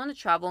definitely want to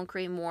travel and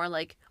create more,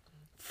 like,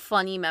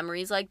 funny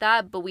memories like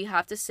that. But we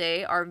have to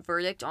say our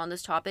verdict on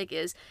this topic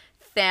is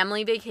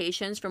family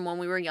vacations from when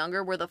we were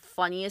younger were the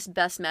funniest,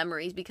 best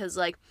memories, because,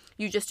 like,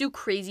 you just do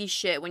crazy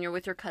shit when you're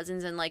with your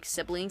cousins and, like,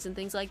 siblings and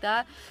things like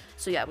that.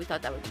 So yeah, we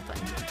thought that would be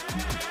funny.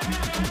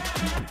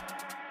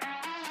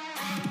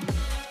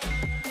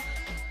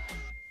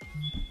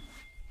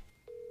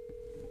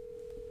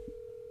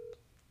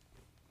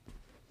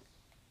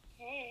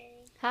 Hey.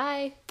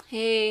 Hi.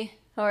 Hey.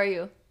 How are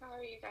you? How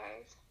are you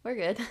guys? We're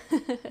good.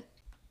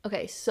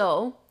 Okay,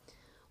 so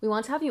we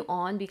want to have you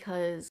on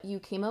because you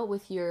came out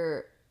with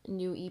your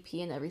new EP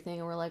and everything,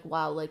 and we're like,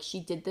 wow, like,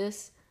 she did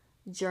this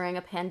during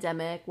a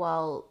pandemic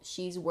while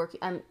she's working.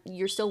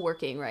 You're still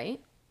working,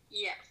 right?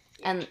 Yes.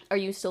 And are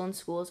you still in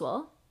school as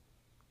well?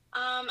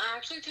 I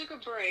actually took a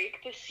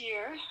break this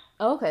year,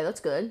 Oh, okay, that's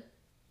good.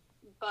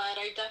 but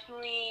I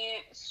definitely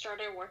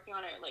started working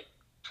on it, like,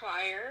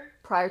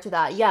 Prior to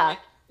that, yeah.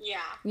 Yeah.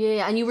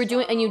 Yeah, and you were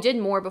doing, and you So- did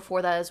more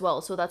before that as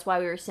well. So that's why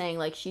we were saying,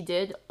 like, she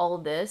did all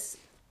of this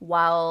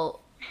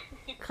while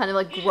kind of,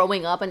 like,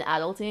 growing up and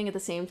adulting at the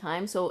same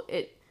time. So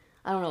it,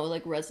 I don't know, it,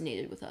 like,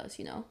 resonated with us,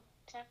 you know?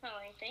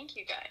 Definitely. Thank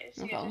you guys.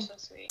 No You guys problem. are so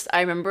sweet.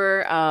 I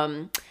remember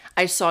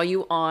I saw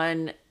you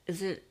on,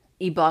 is it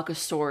Ibaka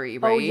Story,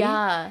 right? Oh,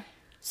 yeah.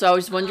 So I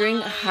was wondering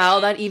how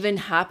that even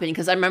happened,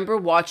 because I remember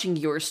watching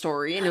your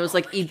story and it was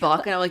like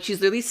Ibaka, and I'm like, she's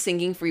literally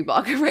singing for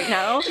Ibaka right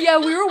now. Yeah,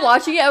 we were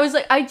watching it. I was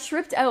like, I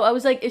tripped out. I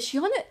was like, is she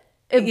on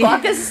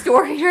Ibaka's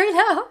story right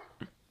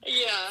now?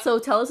 Yeah. So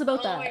tell us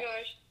about Oh that. my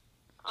gosh.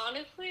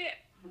 Honestly,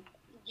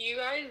 you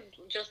guys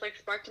just, like,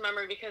 sparked a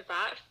memory because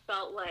that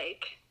felt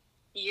like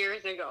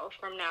years ago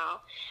from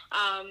now.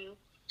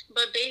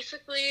 But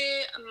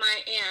basically, my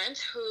aunt,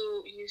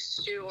 who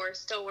used to or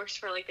still works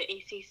for, like, the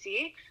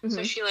ACC, so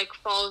Mhm. she, like,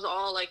 follows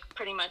all, like,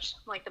 pretty much,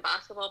 like, the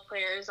basketball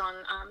players on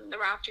the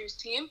Raptors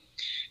team,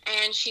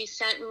 and she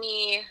sent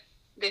me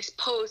this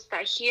post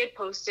that he had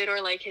posted, or,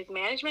 like, his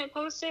management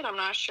posted. I'm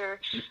not sure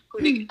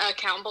who the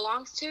account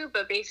belongs to,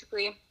 but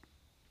basically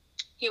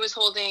he was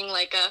holding,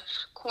 like, a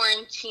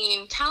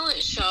quarantine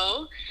talent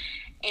show,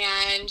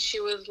 and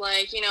she was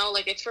like, you know,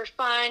 like, it's for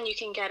fun, you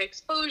can get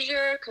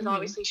exposure, because Mhm.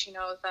 obviously she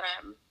knows that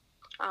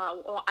I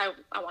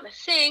want to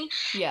sing.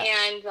 Yeah.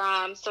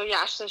 And so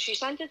yeah, so she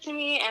sent it to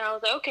me, and I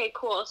was like, okay,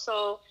 cool.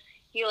 So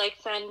you, like,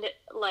 send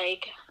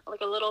like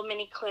a little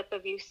mini clip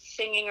of you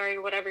singing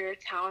or whatever your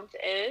talent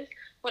is,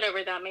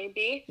 whatever that may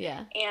be.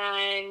 Yeah.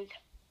 And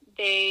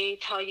they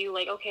tell you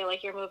like, okay,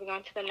 like you're moving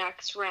on to the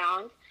next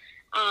round.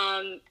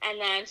 And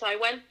then so I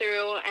went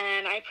through,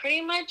 and I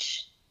pretty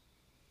much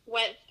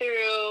went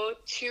through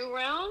 2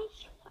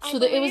 rounds. So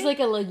that it was like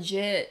a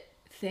legit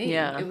thing.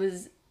 Yeah. It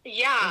was.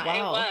 Yeah, Wow.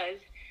 it was.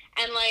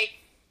 And like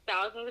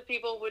thousands of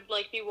people would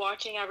like be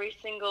watching every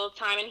single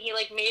time, and he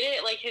like made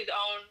it like his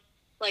own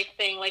like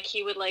thing. Like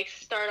he would like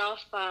start off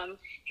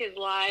his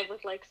live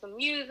with like some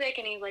music,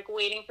 and he's like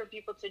waiting for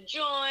people to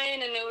join,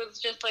 and it was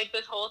just like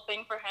this whole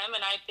thing for him,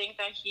 and I think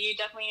that he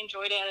definitely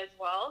enjoyed it as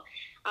well,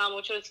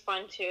 which was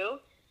fun too.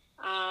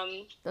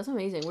 That's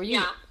amazing. Were you?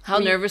 Yeah. How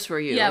nervous were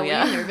you? Yeah. Were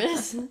you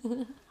nervous?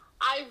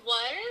 I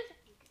was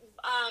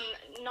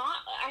not.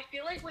 I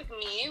feel like with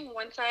me,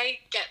 once I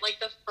get like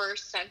the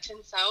first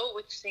sentence out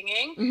with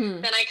singing,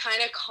 Mhm. then I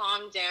kind of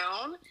calm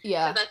down.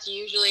 Yeah. So that's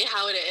usually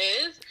how it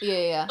is.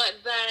 Yeah. But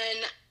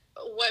then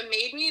what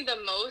made me the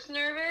most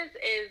nervous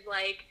is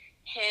like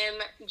him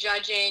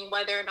judging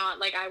whether or not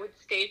like I would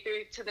stay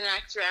through to the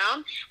next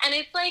round. And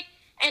it's like,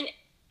 and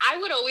I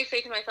would always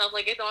say to myself,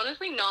 like, it's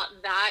honestly not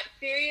that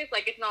serious.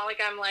 Like, it's not like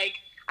I'm like,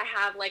 I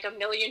have like $1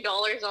 million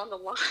on the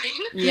line.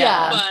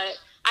 Yeah. But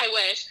I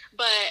wish.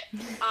 But,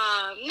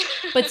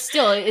 But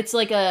still, it's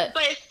like a.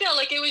 but it's still,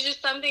 like, it was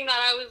just something that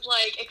I was,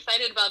 like,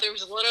 excited about. There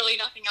was literally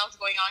nothing else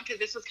going on because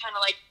this was kind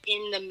of, like,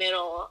 in the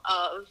middle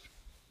of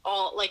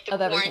all, like, the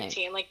Of everything.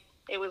 quarantine. Like,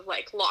 it was,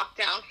 like,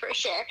 lockdown for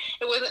sure.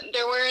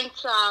 There weren't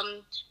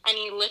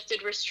any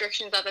lifted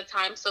restrictions at the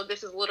time, so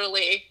this is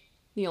literally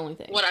The only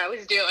thing. what I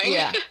was doing.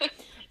 Yeah.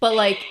 But,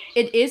 like,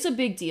 it is a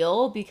big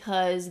deal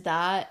because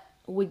that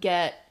would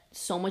get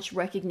so much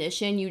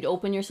recognition. You'd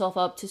open yourself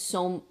up to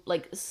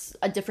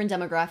a different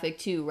demographic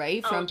too,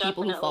 right? From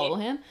people who definitely. follow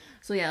him.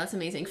 So yeah, that's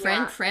amazing.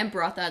 Yeah. Fran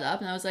brought that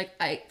up, and I was like,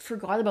 I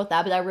forgot about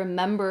that, but I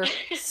remember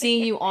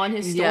seeing you on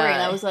his story, and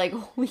Yeah. I was like,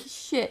 holy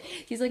shit,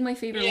 he's like my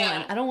favorite Yeah.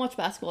 one. I don't watch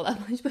basketball that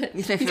much, but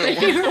He's my he's my favorite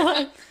favorite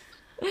one.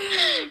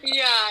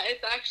 Yeah,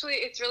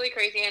 it's really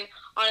crazy, and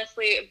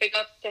honestly, big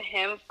ups to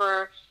him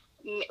for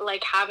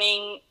like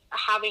having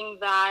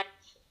that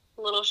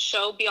little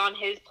show be on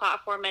his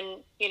platform,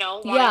 and Yeah,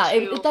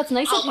 wanting to that's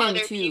nice of help him other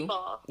too.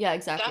 people. Yeah,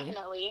 exactly.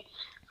 Definitely,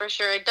 for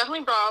sure. It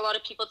definitely brought a lot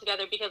of people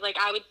together because like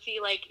I would see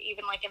like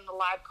even like in the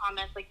live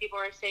comments like people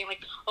are saying like,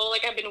 oh,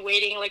 like I've been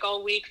waiting like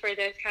all week for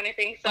this kind of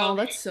thing. So Oh,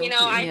 that's so cute.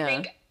 I Yeah.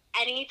 think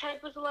any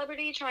type of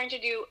celebrity trying to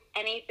do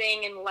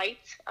anything in light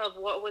of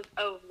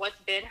what's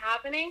been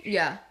happening,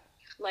 Yeah,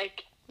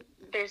 like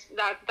that's Good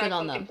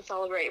on something them. to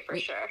celebrate for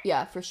sure.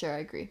 yeah, for sure, I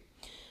agree.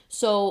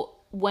 So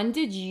when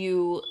did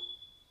you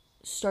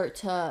start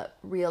to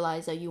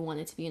realize that you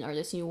wanted to be an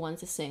artist and you wanted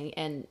to sing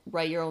and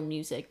write your own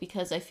music?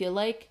 Because I feel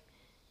like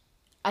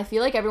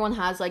everyone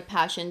has like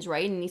passions,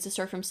 right? And it needs to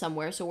start from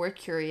somewhere. So we're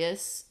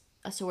curious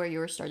as to where you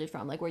were started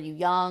from. Like, were you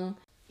young?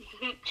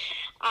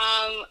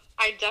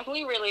 I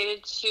definitely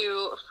related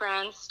to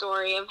Fran's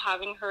story of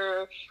having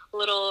her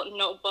little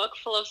notebook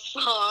full of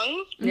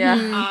songs. Yeah.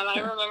 I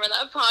remember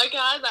that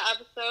podcast, that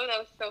episode. That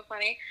was so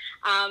funny.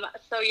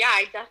 So yeah,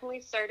 I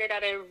definitely started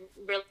at a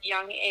really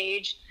young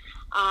age.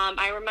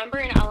 I remember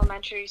in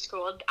elementary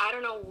school, I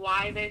don't know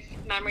why this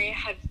memory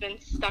has been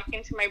stuck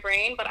into my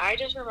brain, but I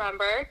just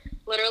remember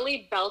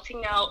literally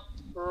belting out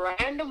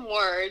random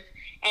words,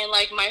 and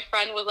like my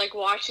friend was like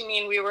watching me,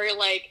 and we were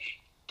like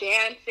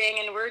dancing,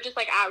 and we were just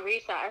like at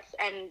recess,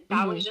 and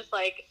that was just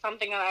like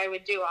something that I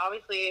would do.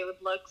 Obviously it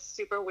would look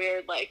super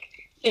weird like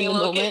In the seeing a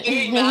little kid moment.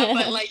 doing that,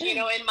 but like in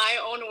my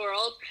own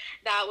world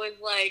that was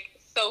like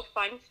so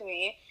fun to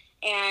me.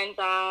 And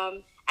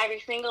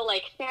every single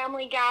like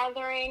family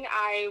gathering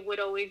I would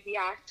always be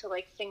asked to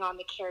like sing on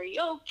the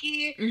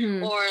karaoke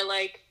Mhm. or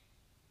like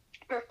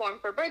perform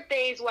for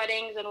birthdays,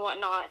 weddings, and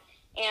whatnot.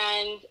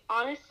 And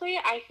honestly,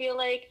 I feel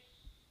like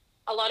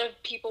a lot of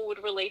people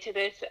would relate to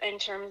this in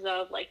terms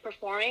of like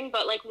performing,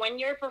 but like when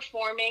you're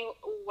performing,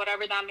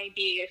 whatever that may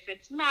be, if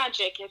it's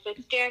magic, if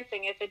it's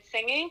dancing, if it's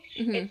singing,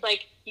 Mhm. it's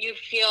like you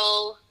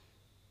feel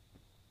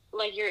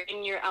like you're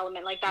in your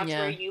element, like that's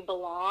Yeah. where you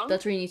belong.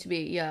 That's where you need to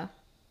be. Yeah.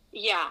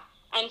 Yeah.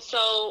 And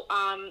so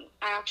I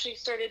actually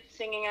started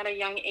singing at a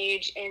young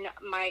age in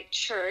my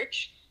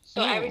church.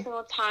 So Oh. every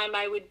single time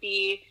I would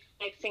be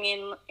like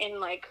singing in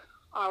like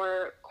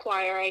our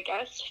choir, I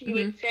guess you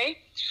would say,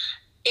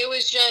 it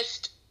was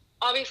just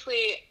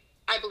obviously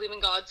I believe in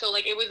God. So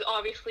like it was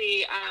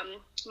obviously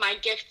my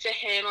gift to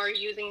him, or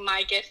using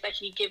my gifts that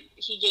he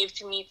gave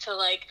to me to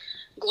like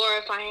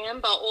glorify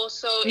him. But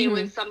also it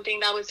was something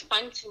that was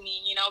fun to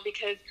me,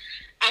 because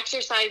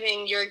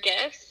exercising your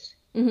gifts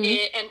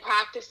and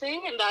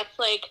practicing, and that's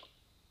like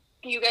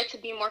you get to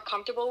be more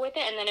comfortable with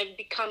it, and then it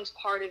becomes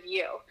part of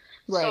you.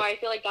 Right. So I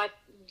feel like that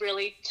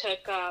really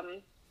took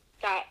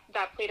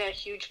that played a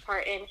huge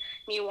part in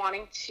me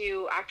wanting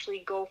to actually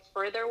go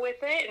further with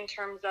it in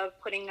terms of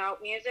putting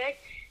out music.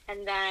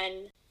 And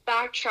then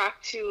backtrack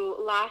to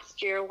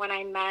last year when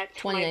I met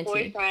my 2019.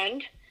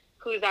 boyfriend,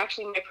 who's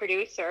actually my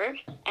producer,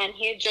 and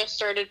he had just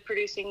started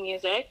producing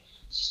music.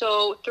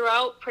 So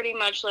throughout pretty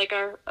much like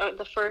our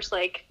the first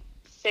like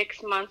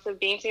 6 months of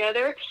being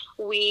together,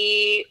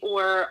 we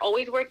were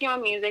always working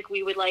on music.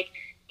 We would like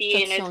be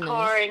That's in his so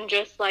car nice. and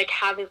just like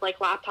have his like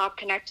laptop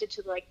connected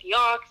to like the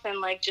aux and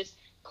like just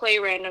play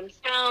random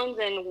sounds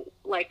and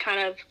like kind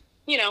of,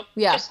 you know,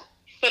 Yeah. just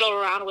fiddle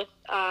around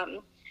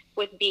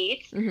with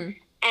beats. Mm-hmm.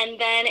 And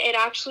then it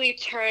actually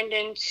turned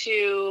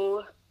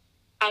into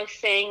us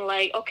saying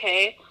like,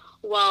 okay,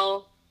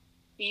 well,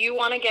 you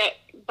want to get,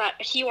 but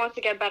he wants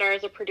to get better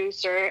as a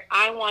producer.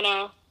 I want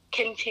to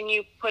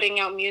continue putting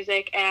out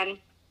music and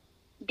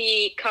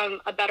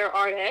become a better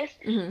artist.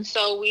 Mm-hmm.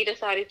 So we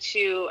decided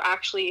to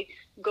actually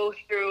go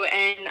through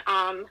and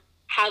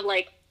had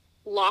like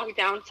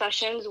lockdown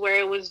sessions where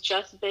it was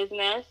just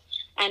business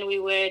and we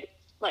would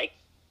like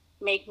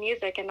make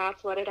music, and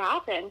that's what had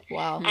happened.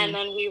 Wow. And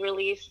then we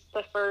released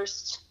the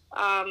first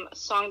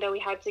song that we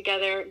had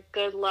together,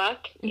 Good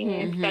Luck,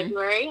 in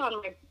February on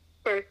my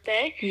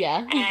birthday.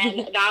 Yeah.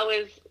 And that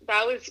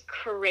was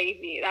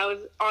crazy. That was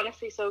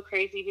honestly so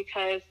crazy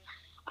because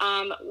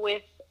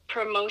with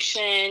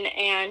promotion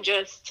and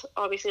just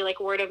obviously like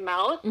word of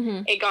mouth,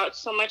 it got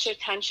so much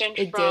attention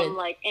from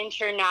like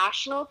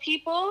international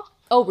people.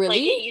 Oh, really?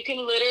 Like you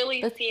can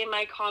literally see in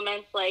my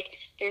comments like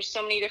there's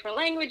so many different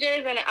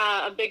languages, and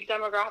a big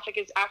demographic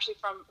is actually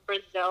from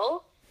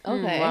Brazil.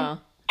 Okay. Wow.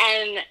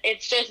 And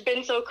it's just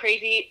been so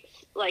crazy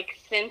like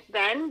since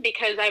then,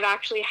 because I've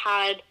actually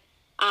had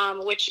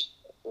which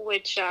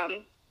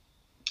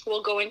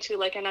we'll go into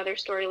like another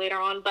story later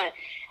on, but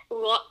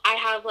I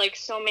have like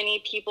so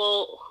many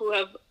people who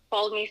have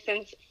followed me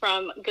since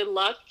from Good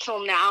Luck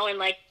till now, and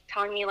like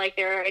telling me like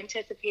they're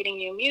anticipating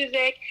new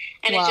music,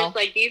 and it's just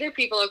like these are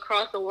people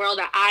across the world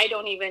that I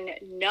don't even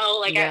know,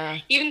 like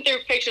even through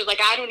pictures, like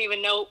I don't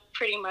even know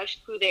pretty much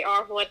who they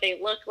are, what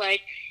they look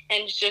like,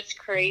 and it's just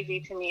crazy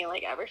to me,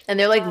 like ever since. And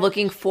they're like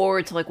looking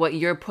forward to like what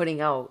you're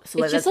putting out.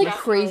 So it's just like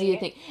crazy to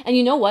think. And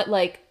you know what,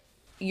 like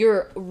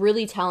you're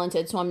really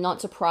talented, so I'm not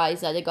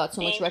surprised that it got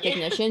so much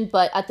recognition.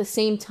 But at the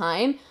same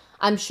time,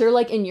 I'm sure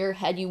like in your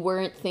head you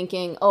weren't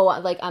thinking, oh,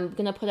 like I'm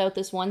gonna put out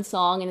this one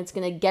song and it's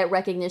gonna get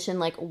recognition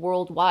like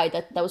worldwide.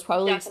 That was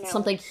probably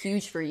something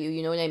huge for you,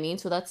 you know what I mean?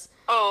 So that's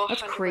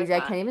crazy. I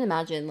can't even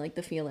imagine like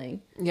the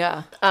feeling.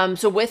 Yeah.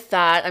 So with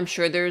that, I'm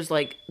sure there was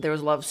a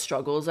lot of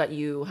struggles that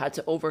you had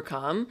to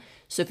overcome.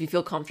 So if you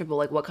feel comfortable,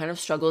 like what kind of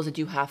struggles did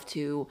you have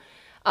to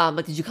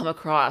like did you come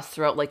across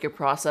throughout like your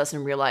process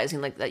and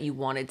realizing like that you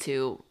wanted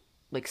to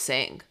like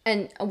sing?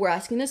 And we're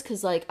asking this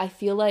because like I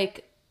feel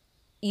like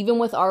even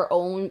with our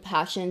own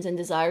passions and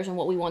desires and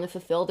what we want to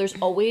fulfill, there's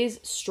always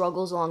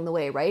struggles along the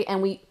way, right?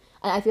 And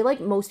I feel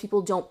like most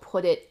people don't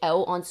put it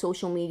out on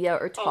social media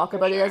or talk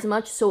about it as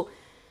much. So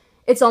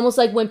it's almost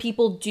like when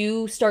people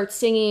do start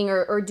singing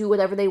or do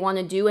whatever they want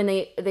to do and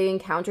they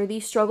encounter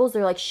these struggles,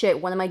 they're like,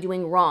 shit, what am I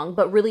doing wrong?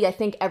 But really, I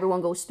think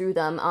everyone goes through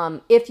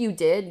them. If you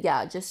did,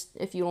 just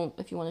if you want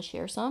to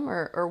share some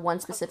or one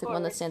specific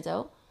one that stands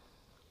out.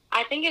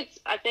 I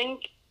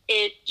think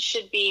it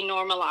should be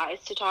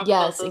normalized to talk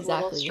about those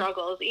little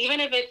struggles, even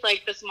if it's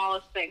like the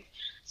smallest things.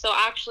 So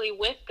actually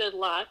with Good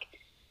Luck,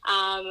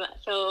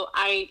 so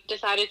I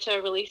decided to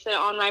release it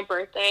on my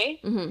birthday.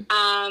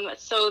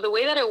 So the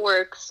way that it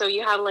works, so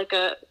you have like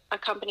a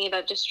company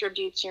that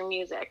distributes your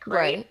music,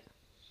 right?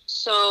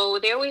 So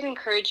they always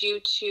encourage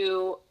you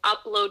to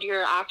upload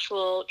your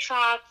actual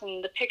tracks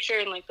and the picture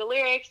and like the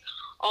lyrics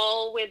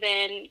all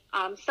within,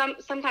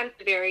 sometimes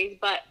it varies,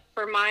 but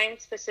for mine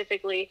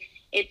specifically,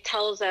 it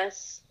tells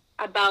us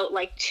about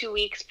like 2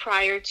 weeks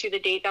prior to the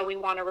date that we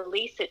want to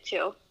release it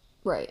to.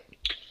 Right.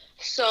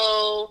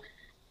 So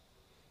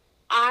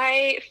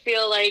I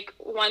feel like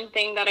one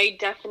thing that I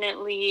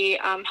definitely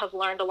have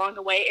learned along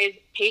the way is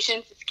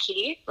patience is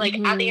key. Like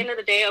at the end of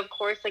the day, of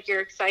course, like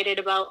you're excited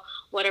about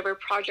whatever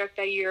project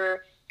that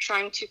you're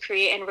trying to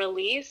create and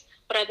release.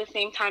 But at the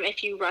same time,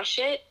 if you rush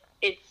it,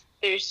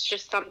 there's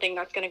just something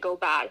that's going to go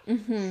bad.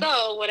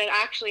 So what had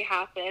actually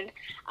happened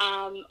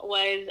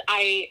was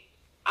I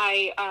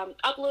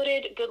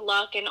uploaded Good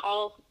Luck and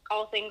all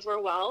things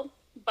were well,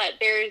 but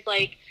there's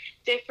like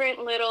different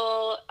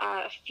little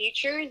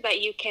features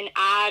that you can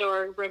add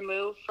or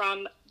remove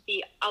from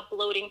the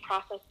uploading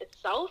process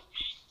itself.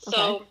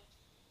 So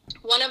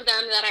one of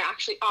them that I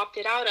actually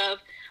opted out of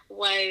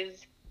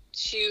was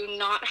to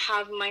not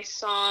have my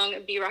song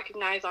be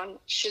recognized on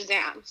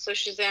Shazam. So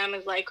Shazam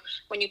is like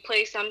when you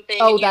play something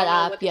and you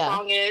know what the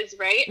song is,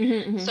 right?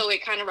 So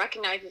it kind of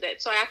recognizes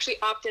it. So I actually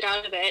opted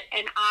out of it,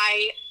 and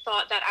I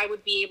thought that I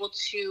would be able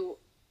to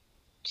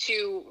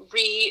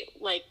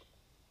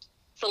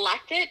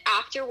select it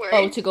afterwards.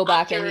 Oh, to go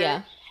back and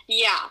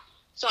Yeah.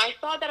 So I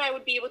thought that I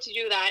would be able to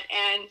do that,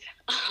 and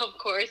of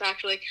course,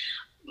 actually,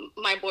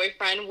 my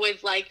boyfriend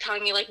was like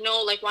telling me like,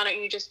 no, like why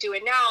don't you just do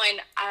it now? And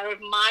out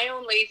of my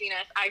own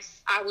laziness,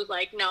 I was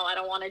like, no, I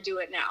don't want to do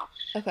it now.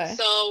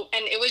 So,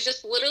 and it was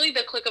just literally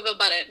the click of a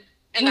button,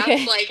 and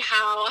that's like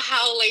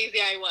how lazy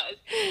I was.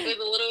 It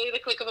was literally the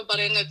click of a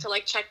button to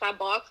like check that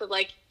box of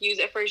like use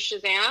it for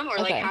Shazam or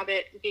like have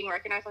it being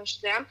recognized on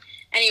Shazam.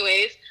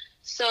 Anyways,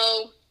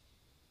 so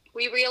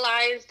we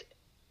realized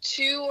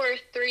 2 or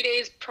 3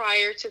 days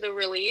prior to the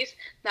release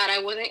that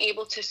I wasn't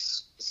able to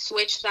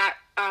switch that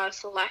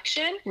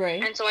selection.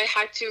 Right. And so I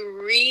had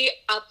to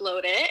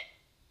re-upload it.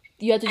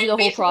 You had to do And the whole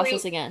basically-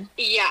 process again.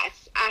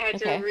 Yes, I had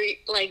Okay.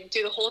 to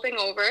do the whole thing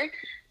over.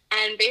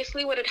 And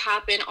basically what had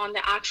happened on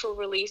the actual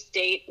release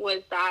date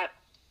was that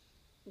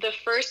the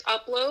first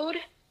upload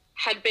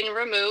had been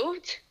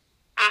removed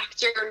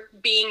after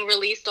being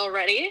released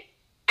already.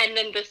 And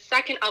then the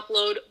second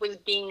upload was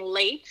being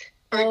late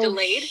or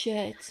delayed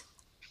Shit.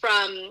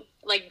 from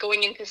like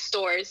going into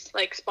stores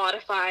like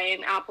Spotify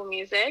and Apple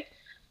Music.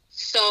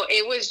 So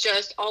it was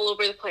just all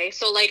over the place.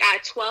 So like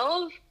at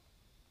 12,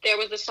 there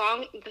was the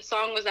song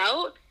was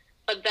out,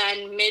 but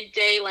then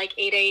midday, like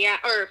 8 a.m.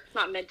 or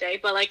not midday,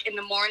 but like in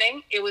the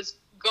morning, it was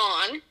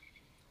gone.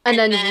 And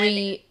then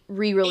then-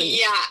 re-release.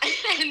 Yeah,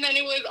 and then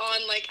it was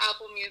on like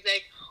Apple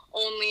Music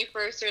only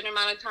for a certain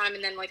amount of time,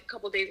 and then like a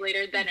couple days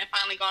later, then it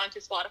finally got onto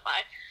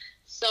Spotify.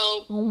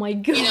 So Oh my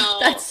god, you know,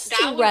 that's that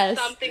stress. was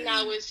something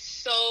that was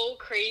so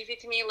crazy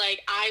to me.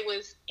 Like, I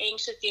was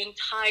anxious the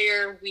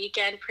entire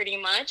weekend pretty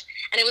much.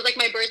 And it was like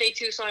my birthday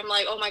too, so I'm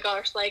like, oh my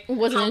gosh, like, It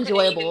wasn't how can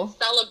I enjoyable. even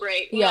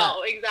celebrate? Yeah.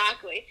 No,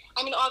 exactly.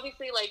 I mean,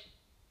 obviously, like,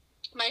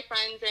 my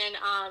friends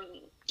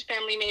and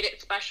family made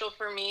it special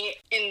for me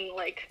in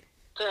like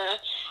the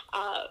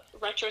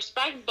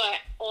retrospect, but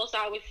also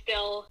I was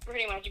still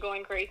pretty much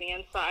going crazy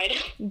inside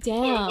with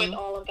Damn.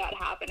 all of that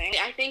happening.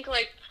 I think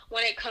like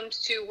when it comes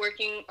to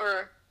working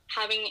or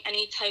having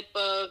any type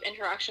of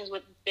interactions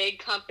with big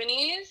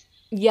companies,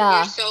 Yeah.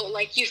 you're so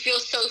like you feel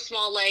so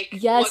small. Like,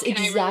 Yes, what can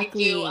I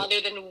exactly. really do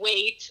other than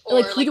wait?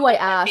 Or Like, who do I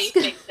ask?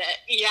 Fix it?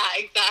 Yeah,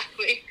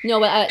 exactly. No,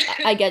 but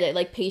I get it.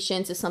 Like,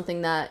 patience is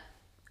something that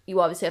you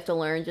obviously have to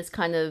learn, just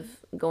kind of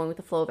going with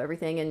the flow of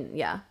everything. And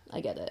yeah, I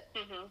get it.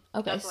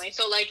 Okay. Definitely.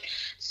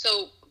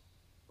 So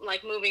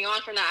moving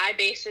on from that, I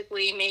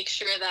basically make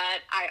sure that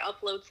I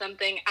upload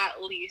something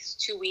at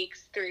least 2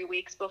 weeks, 3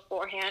 weeks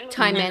beforehand.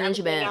 Time And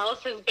management. everything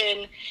else has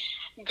been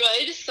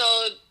good. So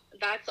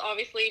that's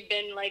obviously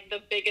been like the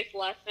biggest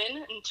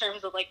lesson in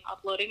terms of like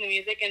uploading the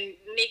music and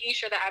making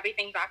sure that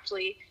everything's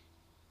actually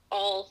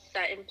all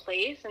set in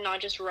place and not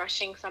just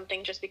rushing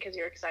something just because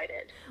you're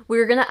excited. We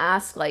were gonna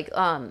ask like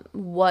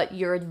what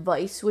your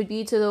advice would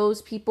be to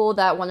those people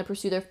that want to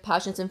pursue their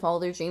passions and follow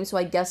their dreams. So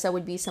I guess that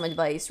would be some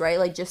advice, right?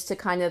 Like just to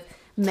kind of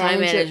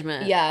manage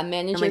management. manage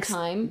And your like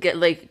time. get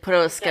like put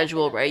out a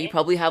schedule, right? You Definitely.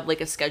 probably have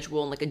like a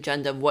schedule and like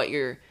agenda of what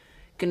you're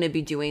gonna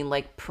be doing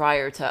like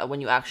prior to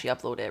when you actually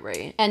upload it,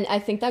 right? And I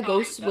think that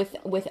goes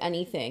with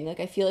anything. Like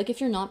I feel like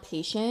if you're not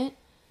patient,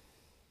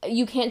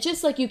 you can't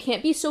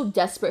be so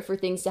desperate for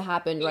things to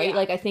happen, right? Yeah.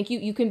 Like I think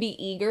you can be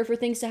eager for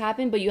things to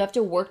happen, but you have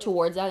to work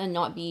towards that and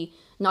not be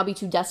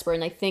too desperate.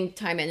 And I think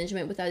time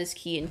management with that is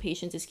key and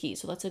patience is key.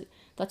 So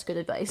that's good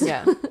advice.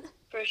 Yeah.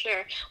 For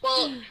sure.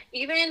 Well,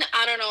 even,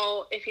 I don't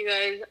know if you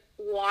guys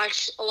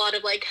watch a lot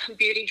of like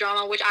beauty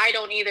drama, which I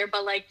don't either,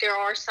 but like there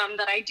are some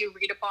that I do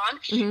read upon.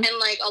 Mhm. And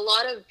like a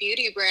lot of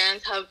beauty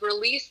brands have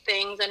released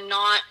things and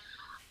not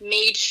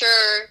made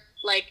sure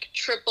like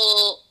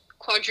triple,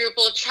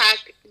 quadruple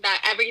check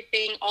that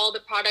everything, all the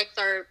products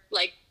are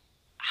like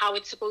how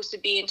it's supposed to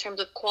be in terms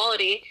of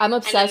quality. I'm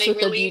obsessed they with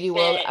the beauty release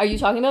world. it. Are you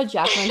talking about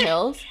Jaclyn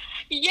Hills?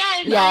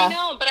 Yes, Yeah. I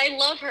know, but I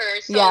love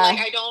her. So, Yeah. like,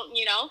 I don't,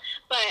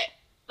 but,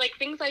 like,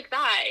 things like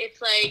that,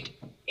 it's, like,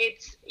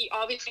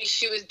 obviously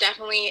she was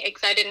definitely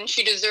excited and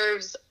she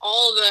deserves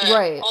all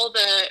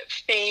the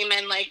fame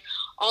and, like,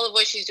 all of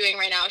what she's doing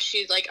right now.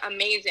 She's, like,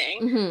 amazing.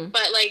 Mm-hmm.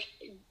 But, like,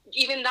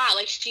 even that,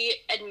 like, she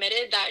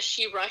admitted that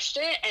she rushed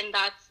it and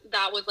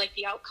that was, like,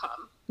 the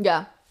outcome.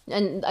 Yeah,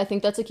 and I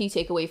think that's a key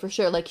takeaway for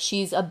sure. Like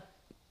she's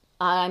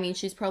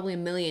probably a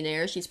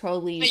millionaire. She's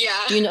probably, Yeah.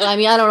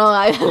 I don't know.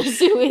 I'm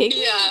assuming.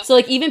 Yeah. So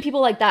like even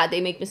people like that, they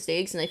make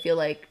mistakes, and I feel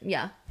like,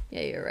 yeah,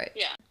 you're right.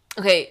 Yeah.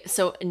 Okay,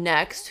 so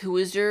next, who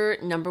is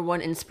your number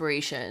one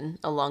inspiration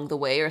along the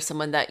way, or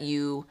someone that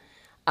you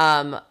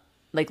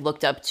like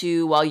looked up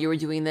to while you were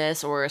doing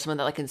this, or someone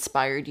that like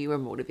inspired you or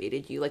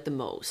motivated you like the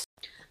most?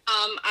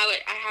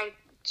 I have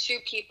two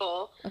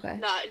people Okay.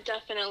 that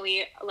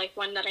definitely, like,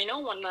 one that I know,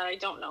 one that I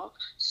don't know.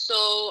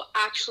 So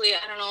actually,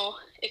 I don't know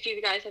if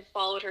you guys have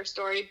followed her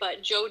story,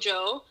 but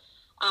JoJo,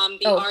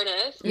 the Oh.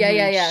 artist,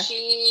 Yeah.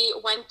 she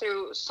went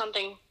through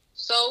something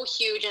so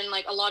huge, and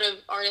like a lot of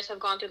artists have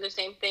gone through the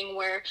same thing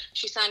where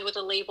she signed with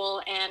a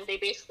label and they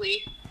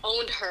basically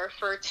owned her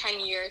for 10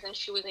 years and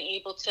she wasn't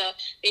able to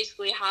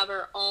basically have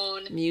her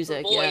own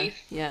Music, voice.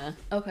 yeah.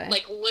 Okay.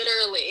 Like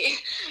literally,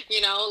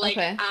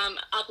 Okay.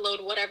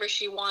 upload whatever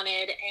she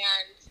wanted,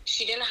 and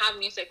she didn't have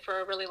music for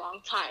a really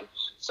long time.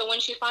 So when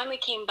she finally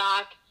came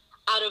back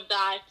out of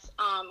that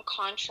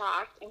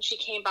contract and she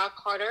came back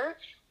harder,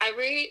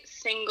 every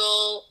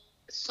single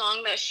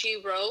song that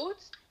she wrote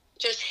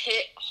just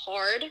hit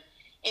hard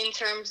in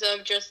terms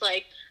of just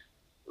like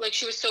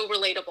she was so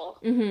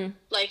relatable. Mm-hmm.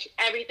 Like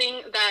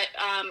everything that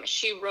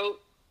she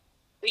wrote,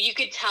 you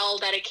could tell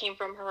that it came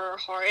from her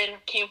heart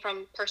and came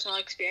from personal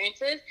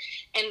experiences.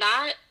 And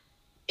that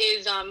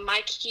is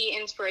my key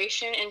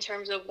inspiration in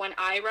terms of when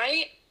I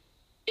write,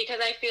 because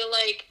I feel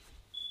like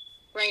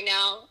right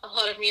now a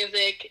lot of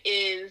music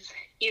is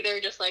either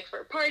just like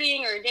for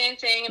partying or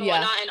dancing and Yeah.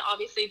 whatnot. And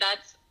obviously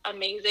that's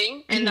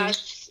amazing. Mhm. And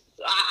that's,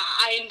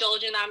 I I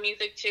indulge in that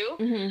music too.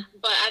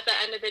 But at the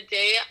end of the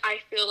day, I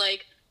feel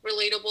like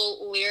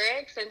relatable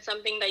lyrics and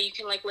something that you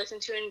can like listen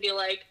to and be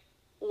like,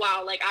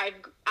 wow, like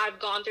I've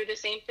gone through the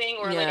same thing,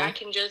 or like I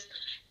can just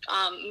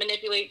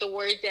manipulate the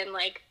words and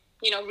like,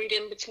 you know, read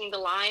in between the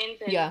lines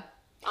and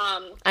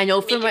I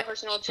know for make it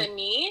personal to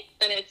me,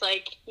 then it's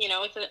like, you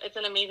know, it's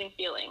an amazing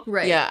feeling.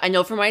 Right. Yeah, I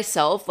know for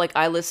myself, like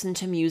I listen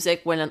to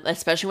music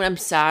especially when I'm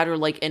sad or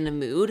like in a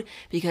mood,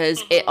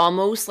 because it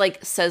almost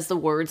like says the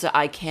words that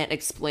I can't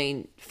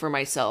explain for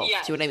myself.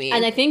 Yes. Do you know what I mean?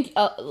 And I think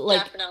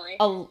like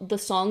Definitely. The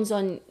songs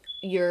on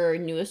your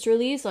newest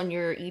release, on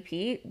your EP,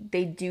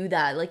 they do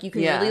that. Like you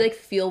can really like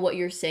feel what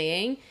you're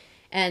saying.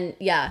 And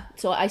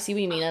so I see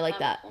what you mean. I like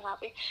that. I'm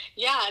happy.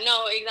 Yeah,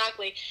 no,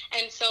 exactly.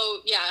 And so,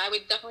 I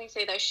would definitely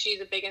say that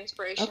she's a big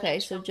inspiration. Okay,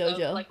 so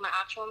JoJo. Of, like my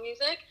actual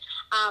music.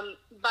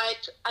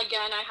 But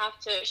again, I have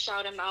to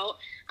shout him out.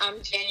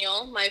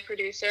 Daniel, my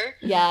producer.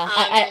 Yeah,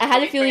 I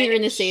had a feeling you were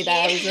going to say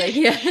that. I was like,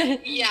 yeah.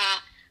 Yeah.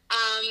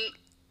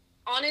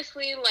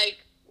 Honestly, like,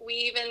 we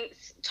even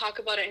talk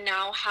about it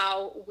now,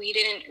 how we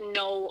didn't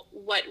know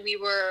what we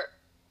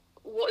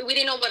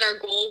didn't know what our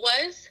goal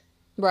was.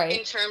 Right.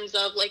 In terms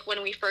of like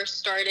when we first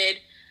started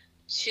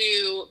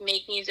to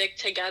make music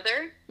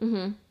together.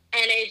 And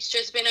it's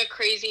just been a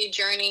crazy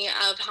journey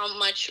of how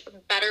much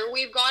better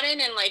we've gotten.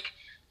 And like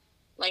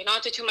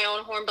not to toot my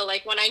own horn, but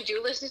like when I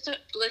do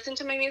listen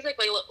to my music,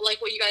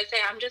 like what you guys say,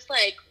 I'm just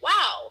like,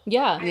 wow.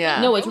 Yeah.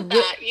 No, it's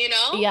that, you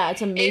know? Yeah,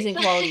 it's amazing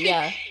quality.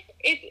 Yeah.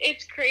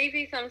 It's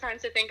crazy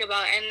sometimes to think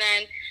about. And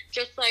then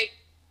just like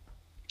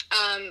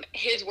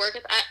his work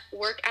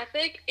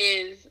ethic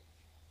is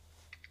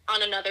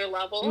on another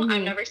level.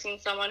 I've never seen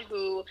someone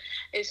who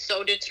is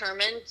so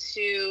determined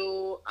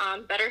to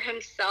better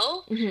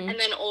himself and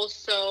then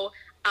also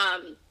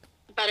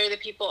better the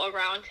people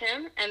around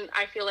him. And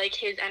I feel like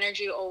his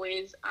energy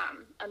always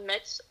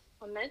emits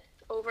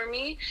over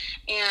me,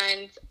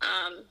 and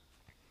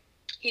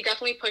he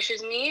definitely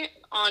pushes me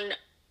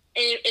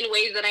in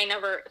ways that I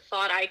never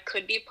thought I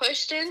could be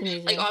pushed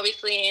in. Like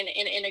obviously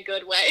in a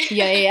good way.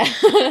 Yeah.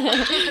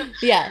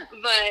 Yeah.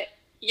 But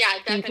yeah,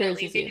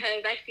 definitely,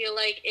 because I feel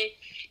like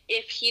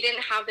if he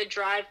didn't have the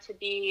drive to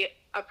be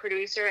a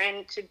producer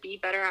and to be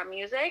better at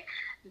music,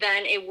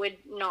 then it would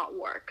not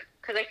work.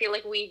 Because I feel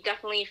like we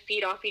definitely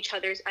feed off each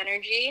other's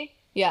energy.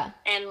 Yeah.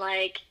 And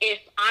like, if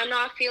I'm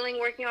not feeling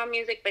working on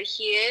music, but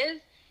he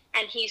is,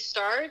 and he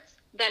starts,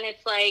 then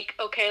it's like,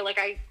 okay, like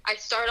I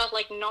start off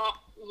like not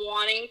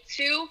wanting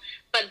to,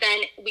 but then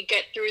we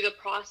get through the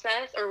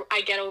process, or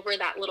I get over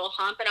that little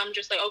hump, and I'm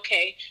just like,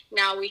 okay,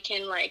 now we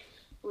can like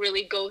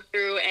really go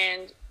through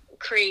and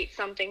create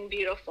something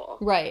beautiful.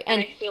 Right.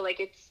 And I feel like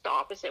it's the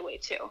opposite way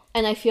too.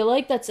 And I feel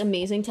like that's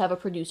amazing to have a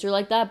producer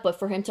like that, but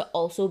for him to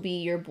also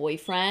be your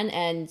boyfriend,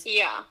 and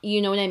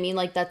you know what I mean?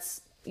 Like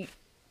that's,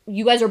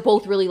 you guys are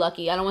both really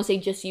lucky. I don't want to say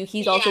just you.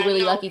 He's also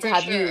really lucky to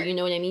have you. You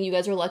know what I mean? You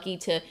guys are lucky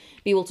to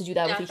be able to do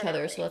that with each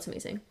other. So that's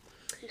amazing.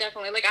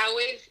 Definitely. Like I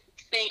always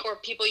think, or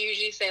people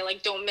usually say,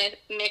 like, don't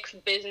mix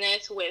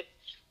business with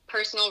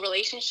personal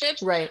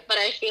relationships. Right. But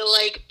I feel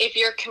like if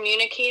you're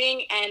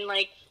communicating, and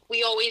like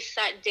we always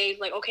set days,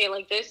 like, okay,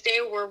 like this day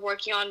we're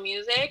working on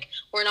music,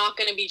 we're not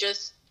going to be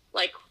just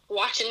like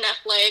watching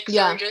Netflix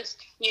or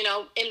just, you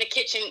know, in the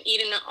kitchen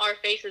eating our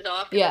faces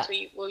off. That's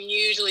what we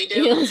usually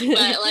do.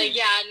 But like,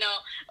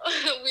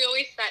 we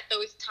always set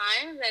those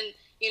times, and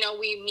you know,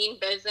 we mean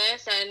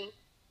business, and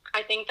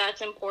I think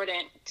that's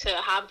important to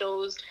have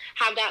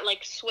that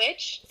like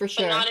switch, for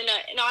sure, but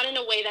not in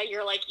a way that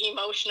you're like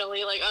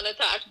emotionally like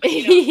unattached, but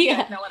you know, you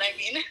guys know what I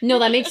mean. No,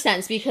 that makes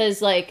sense,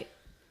 because like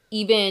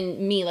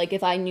even me, like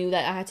if I knew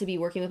that I had to be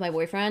working with my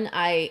boyfriend,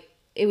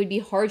 it would be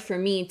hard for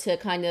me to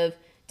kind of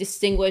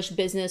distinguish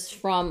business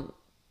from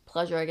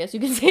pleasure, I guess you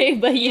could say,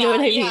 but you know what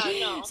I mean.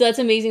 No. So that's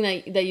amazing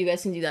that you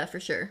guys can do that, for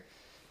sure.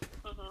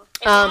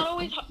 It's not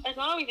always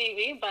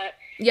easy, but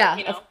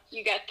you know,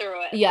 you get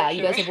through it. Yeah,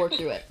 you guys have worked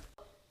through it.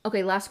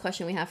 Okay, last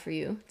question we have for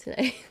you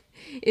today.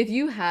 If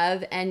you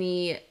have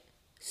any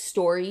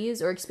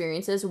stories or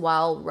experiences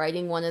while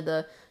writing one of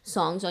the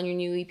songs on your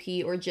new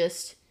EP, or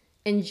just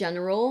in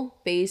general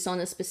based on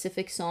a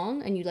specific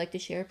song, and you'd like to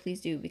share,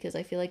 please do, because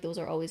I feel like those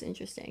are always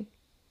interesting.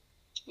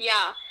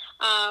 Yeah.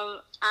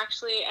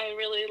 Actually, I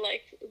really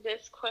liked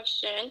this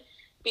question,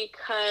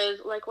 because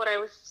like what I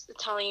was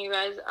telling you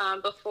guys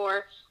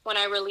before, when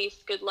I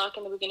released Good Luck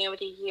in the beginning of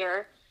the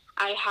year,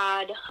 I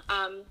had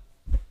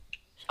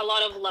a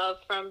lot of love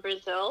from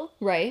Brazil.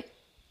 Right.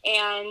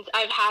 And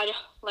I've had,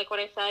 like what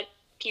I said,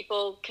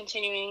 people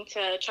continuing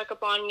to check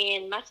up on me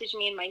and message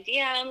me in my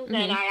DMs,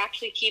 and I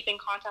actually keep in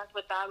contact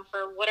with them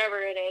for whatever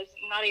it is,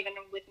 not even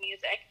with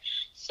music.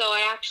 So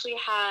I actually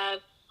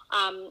have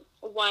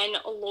one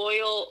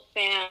loyal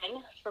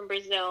fan from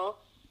Brazil,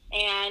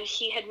 and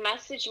he had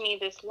messaged me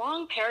this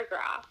long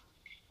paragraph.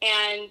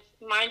 And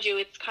mind you,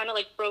 it's kind of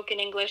like broken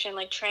English and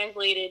like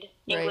translated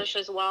English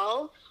as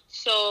well.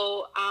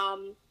 So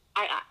I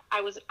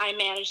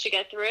managed to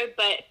get through it.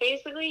 But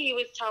basically, he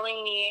was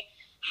telling me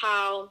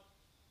how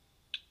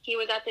he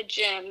was at the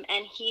gym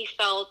and he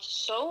felt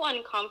so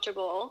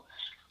uncomfortable,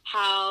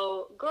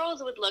 how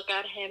girls would look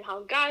at him,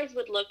 how guys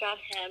would look at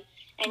him.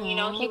 And, you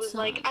know, he was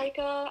like,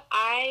 Aika,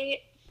 I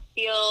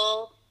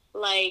feel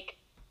like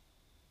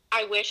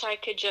I wish I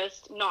could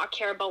just not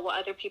care about what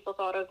other people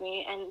thought of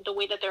me and the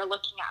way that they're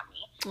looking at me.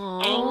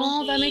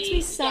 Oh, that makes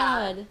me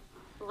sad. Yeah,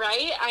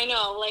 right? I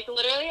know. Like,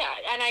 literally,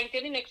 and I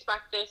didn't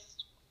expect this,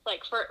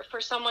 like,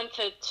 for someone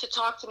to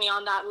talk to me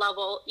on that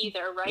level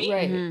either, right?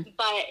 Right.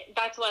 But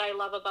that's what I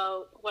love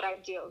about what I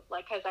do,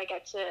 like, because I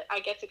get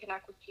to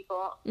connect with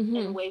people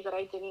in ways that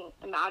I didn't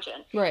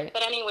imagine. Right.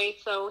 But anyway,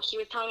 so he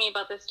was telling me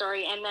about this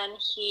story, and then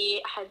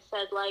he had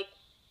said, like,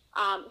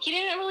 he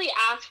didn't really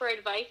ask for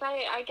advice,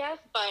 I guess,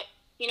 but,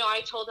 you know,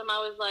 I told him, I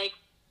was like,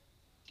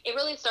 it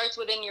really starts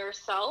within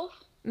yourself.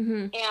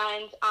 And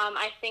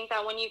I think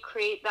that when you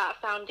create that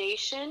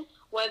foundation,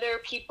 whether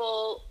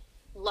people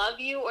love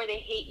you or they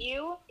hate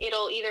you,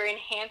 it'll either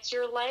enhance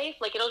your life,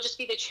 like it'll just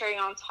be the cherry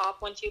on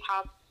top once you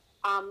have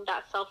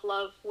that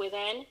self-love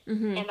within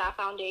and that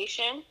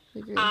foundation.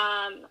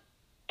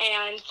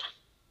 And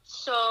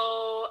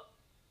so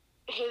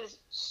his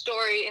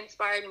story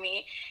inspired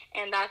me,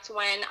 and that's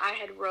when I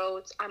had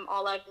wrote I'm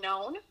All I've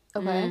Known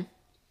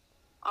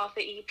off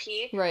the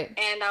EP. Right.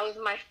 And that was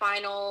my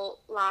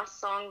last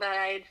song that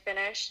I had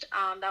finished.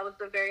 That was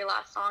the very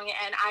last song,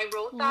 and I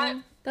wrote that.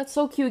 That's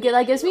so cute.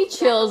 That gives me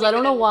chills. I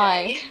don't know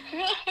why.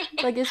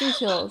 That gives me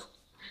chills.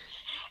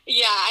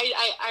 Yeah,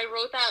 I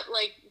wrote that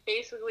like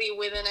basically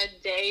within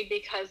a day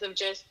because of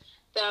just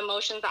the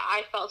emotions that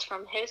I felt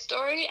from his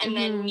story, and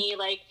then me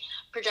like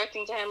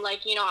projecting to him,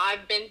 like, you know,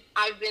 I've been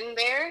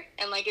there,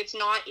 and like it's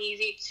not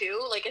easy too,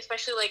 like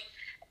especially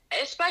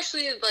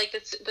like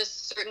the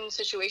certain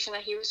situation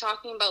that he was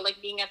talking about,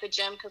 like being at the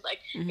gym, because like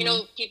you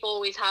know, people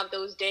always have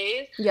those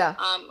days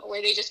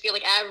where they just feel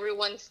like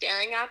everyone's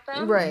staring at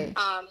them, right?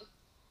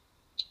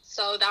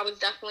 So that was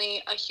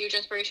definitely a huge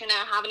inspiration.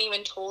 And I haven't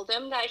even told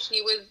him that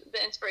he was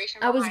the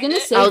inspiration I was behind gonna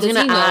it. say, I was does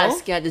gonna he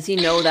ask, know? does he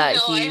know that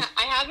No, he?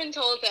 I haven't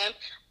told him,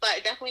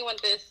 but definitely when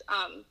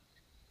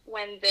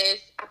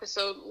this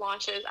episode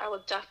launches, I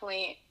will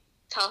definitely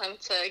tell him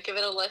to give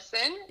it a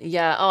listen.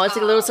 Yeah. Oh, it's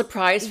like a little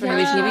surprise for him.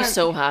 He's gonna be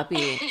so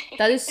happy.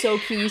 That is so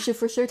cute. You should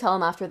for sure tell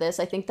him after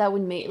this. I think that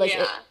would make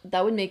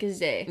that would make his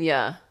day.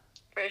 Yeah.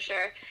 For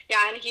sure.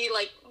 Yeah, and he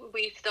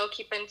we still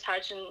keep in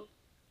touch, and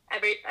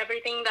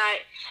everything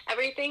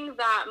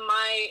that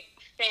my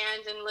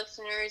fans and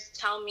listeners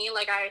tell me,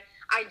 like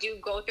I do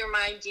go through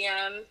my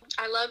DMs.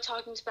 I love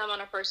talking to them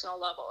on a personal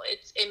level.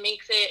 It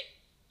makes it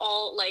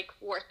all like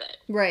worth it,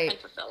 right, and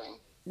fulfilling.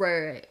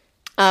 Right.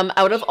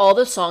 Out of all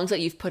the songs that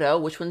you've put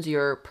out, which one's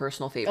your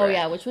personal favorite? Oh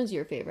yeah, which one's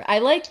your favorite? I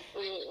like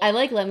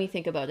Let Me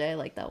Think About It. I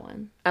like that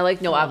one. I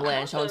like No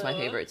Avalanche. That one's my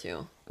favorite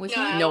too. Which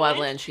one? No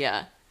Avalanche.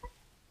 Yeah.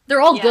 They're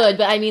all good,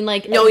 but I mean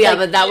like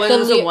but that one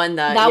was the one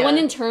that one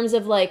in terms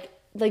of like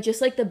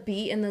just like the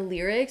beat and the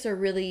lyrics are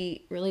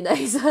really really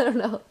nice. I don't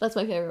know. That's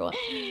my favorite one.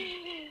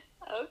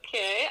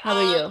 Okay. How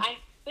about you? I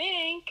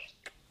think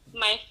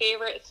my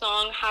favorite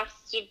song has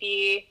to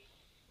be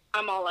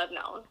I'm All I've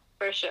Known,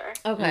 for sure.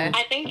 Okay.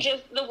 I think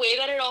just the way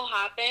that it all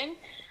happened,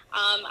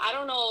 I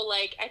don't know,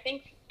 like, I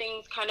think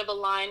things kind of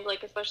aligned,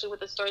 like, especially with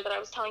the story that I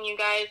was telling you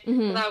guys,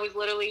 because I was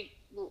literally,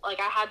 like,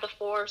 I had the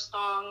four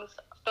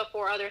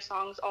other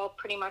songs all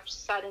pretty much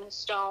set in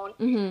stone,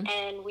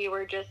 and we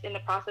were just in the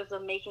process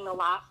of making the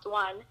last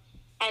one,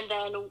 and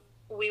then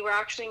we were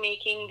actually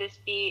making this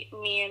beat,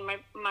 me and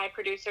my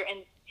producer,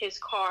 in his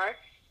car,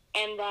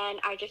 and then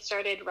I just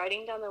started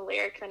writing down the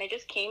lyrics, and it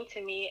just came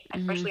to me,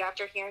 especially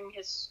after hearing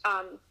his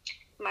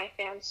my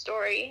fan's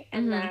story,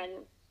 and then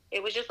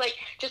it was just like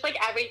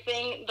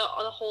everything, the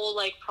whole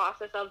like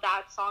process of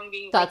that song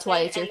being that's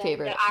written, why it's your and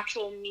favorite. The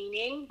actual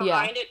meaning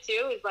behind it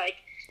too is like,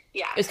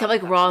 yeah, it's kind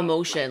of like raw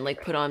emotion,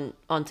 like put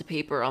onto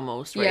paper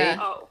almost, right? Yeah.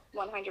 Oh,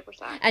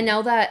 100%. And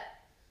now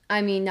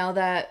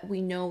that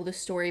we know the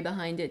story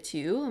behind it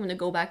too, I'm gonna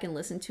go back and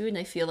listen to it, and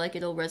I feel like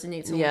it'll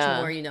resonate so much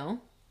more, you know?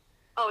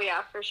 Oh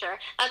yeah, for sure.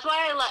 That's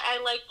why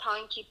I like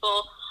telling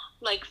people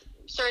like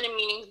certain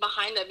meanings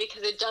behind it,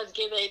 because it does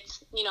give it,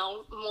 you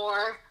know,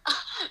 more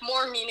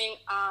meaning.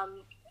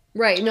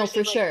 Right. No, versus, for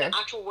like, sure. the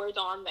actual words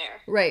on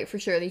there. Right, for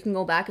sure. You can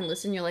go back and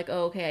listen. You're like,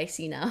 oh, okay, I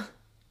see now.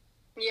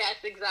 Yes,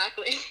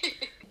 exactly.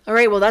 All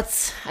right. Well, I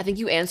think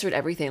you answered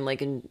everything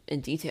like in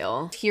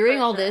detail. Hearing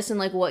all this and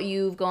like what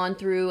you've gone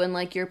through and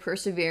like your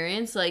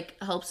perseverance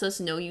like helps us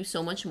know you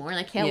so much more, and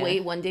I can't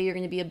wait. One day you're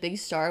gonna be a big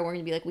star. We're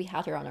gonna be like, we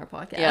had her on our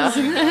podcast. Yeah.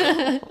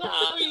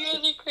 Oh, you guys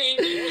are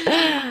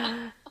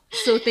crazy.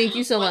 So thank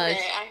you so One much.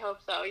 day, I hope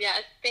so.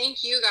 Yes.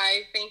 Thank you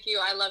guys. Thank you.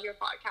 I love your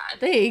podcast.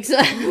 Thanks.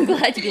 I'm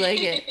glad you like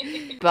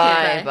it.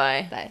 Bye.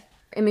 Bye.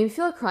 It made me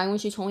feel like crying when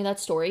she told me that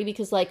story,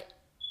 because like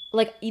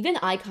even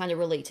I kind of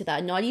relate to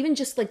that. Not even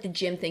just like the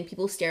gym thing,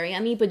 people staring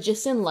at me, but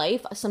just in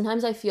life.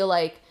 Sometimes I feel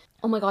like,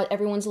 oh my God,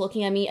 everyone's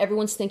looking at me.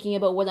 Everyone's thinking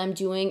about what I'm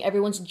doing.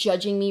 Everyone's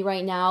judging me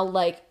right now.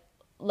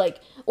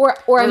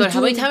 Or I'm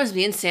how many times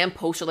me and Sam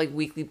post our like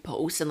weekly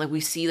posts, and like we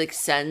see like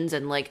sends,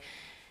 and like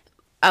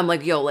I'm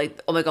like, yo,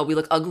 like, oh my god, we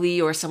look ugly,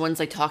 or someone's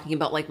like talking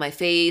about like my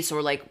face,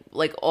 or like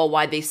oh,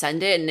 why they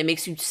send it, and it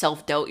makes you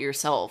self-doubt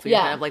yourself. And you're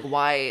kind of like,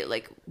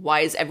 why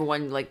is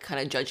everyone like kind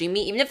of judging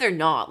me, even if they're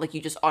not, like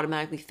you just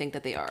automatically think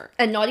that they are.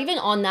 And not even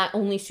on that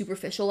only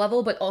superficial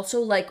level, but also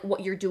like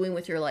what you're doing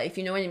with your life,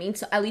 you know what I mean?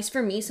 So at least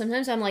for me,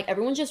 sometimes I'm like,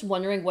 everyone's just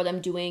wondering what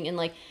I'm doing, and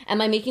like,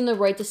 am I making the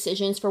right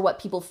decisions for what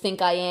people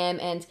think I am?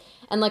 And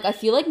like, I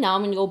feel like now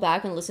I'm gonna go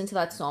back and listen to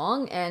that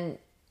song and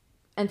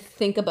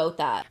think about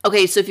that.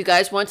 Okay, so if you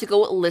guys want to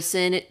go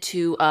listen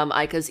to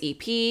Aika's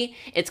EP,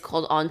 it's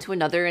called On to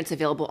Another. It's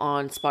available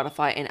on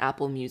Spotify and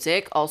Apple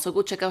Music. Also,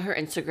 go check out her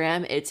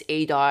Instagram. It's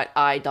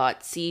a.i.c.a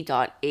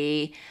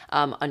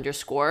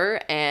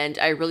underscore. And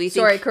I really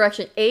think... Sorry,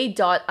 correction. a.i.c.a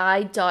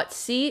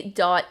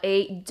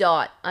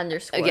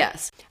underscore.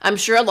 Yes. I'm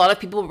sure a lot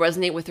of people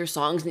resonate with her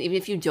songs. And even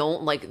if you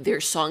don't, like,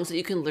 there's songs that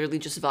you can literally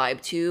just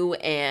vibe to.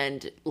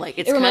 And, like,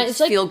 it's kind of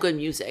just feel-good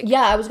music.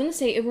 Yeah, I was going to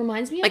say, it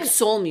reminds me of... Like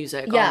soul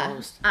music,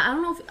 almost. I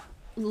don't know if...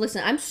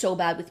 Listen, I'm so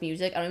bad with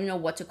music. I don't even know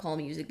what to call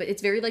music, but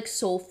it's very, like,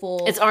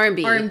 soulful. It's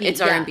R&B. R&B.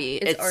 It's R&B.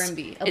 It's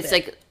R&B. It's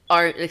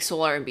like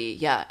soul R&B,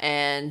 yeah.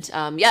 And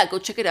go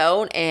check it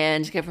out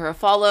and give her a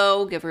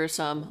follow, give her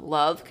some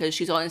love, because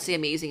she's honestly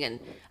amazing and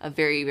a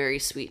very, very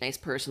sweet, nice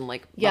person.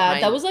 Like,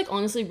 that was like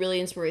honestly really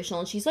inspirational.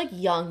 And she's like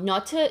young.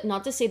 Not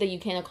to say that you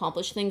can't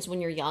accomplish things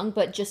when you're young,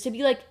 but just to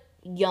be like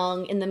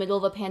young in the middle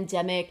of a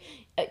pandemic.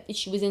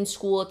 She was in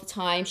school at the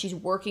time. She's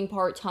working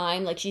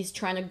part-time. Like, she's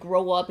trying to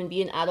grow up and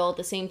be an adult at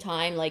the same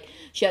time. Like,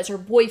 she has her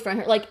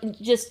boyfriend, like,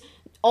 just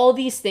all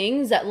these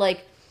things that,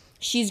 like,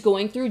 she's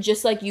going through,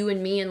 just like you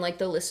and me and, like,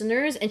 the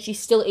listeners, and she's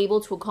still able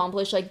to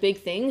accomplish, like, big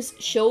things,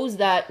 shows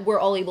that we're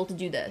all able to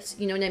do this.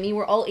 You know what I mean?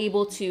 We're all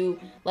able to,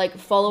 like,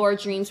 follow our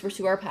dreams,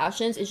 pursue our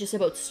passions. It's just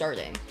about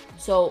starting.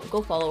 So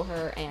go follow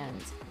her, and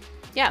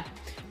yeah.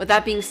 With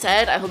that being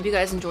said, I hope you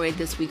guys enjoyed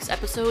this week's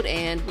episode,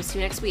 and we'll see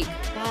you next week.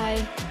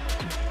 Bye.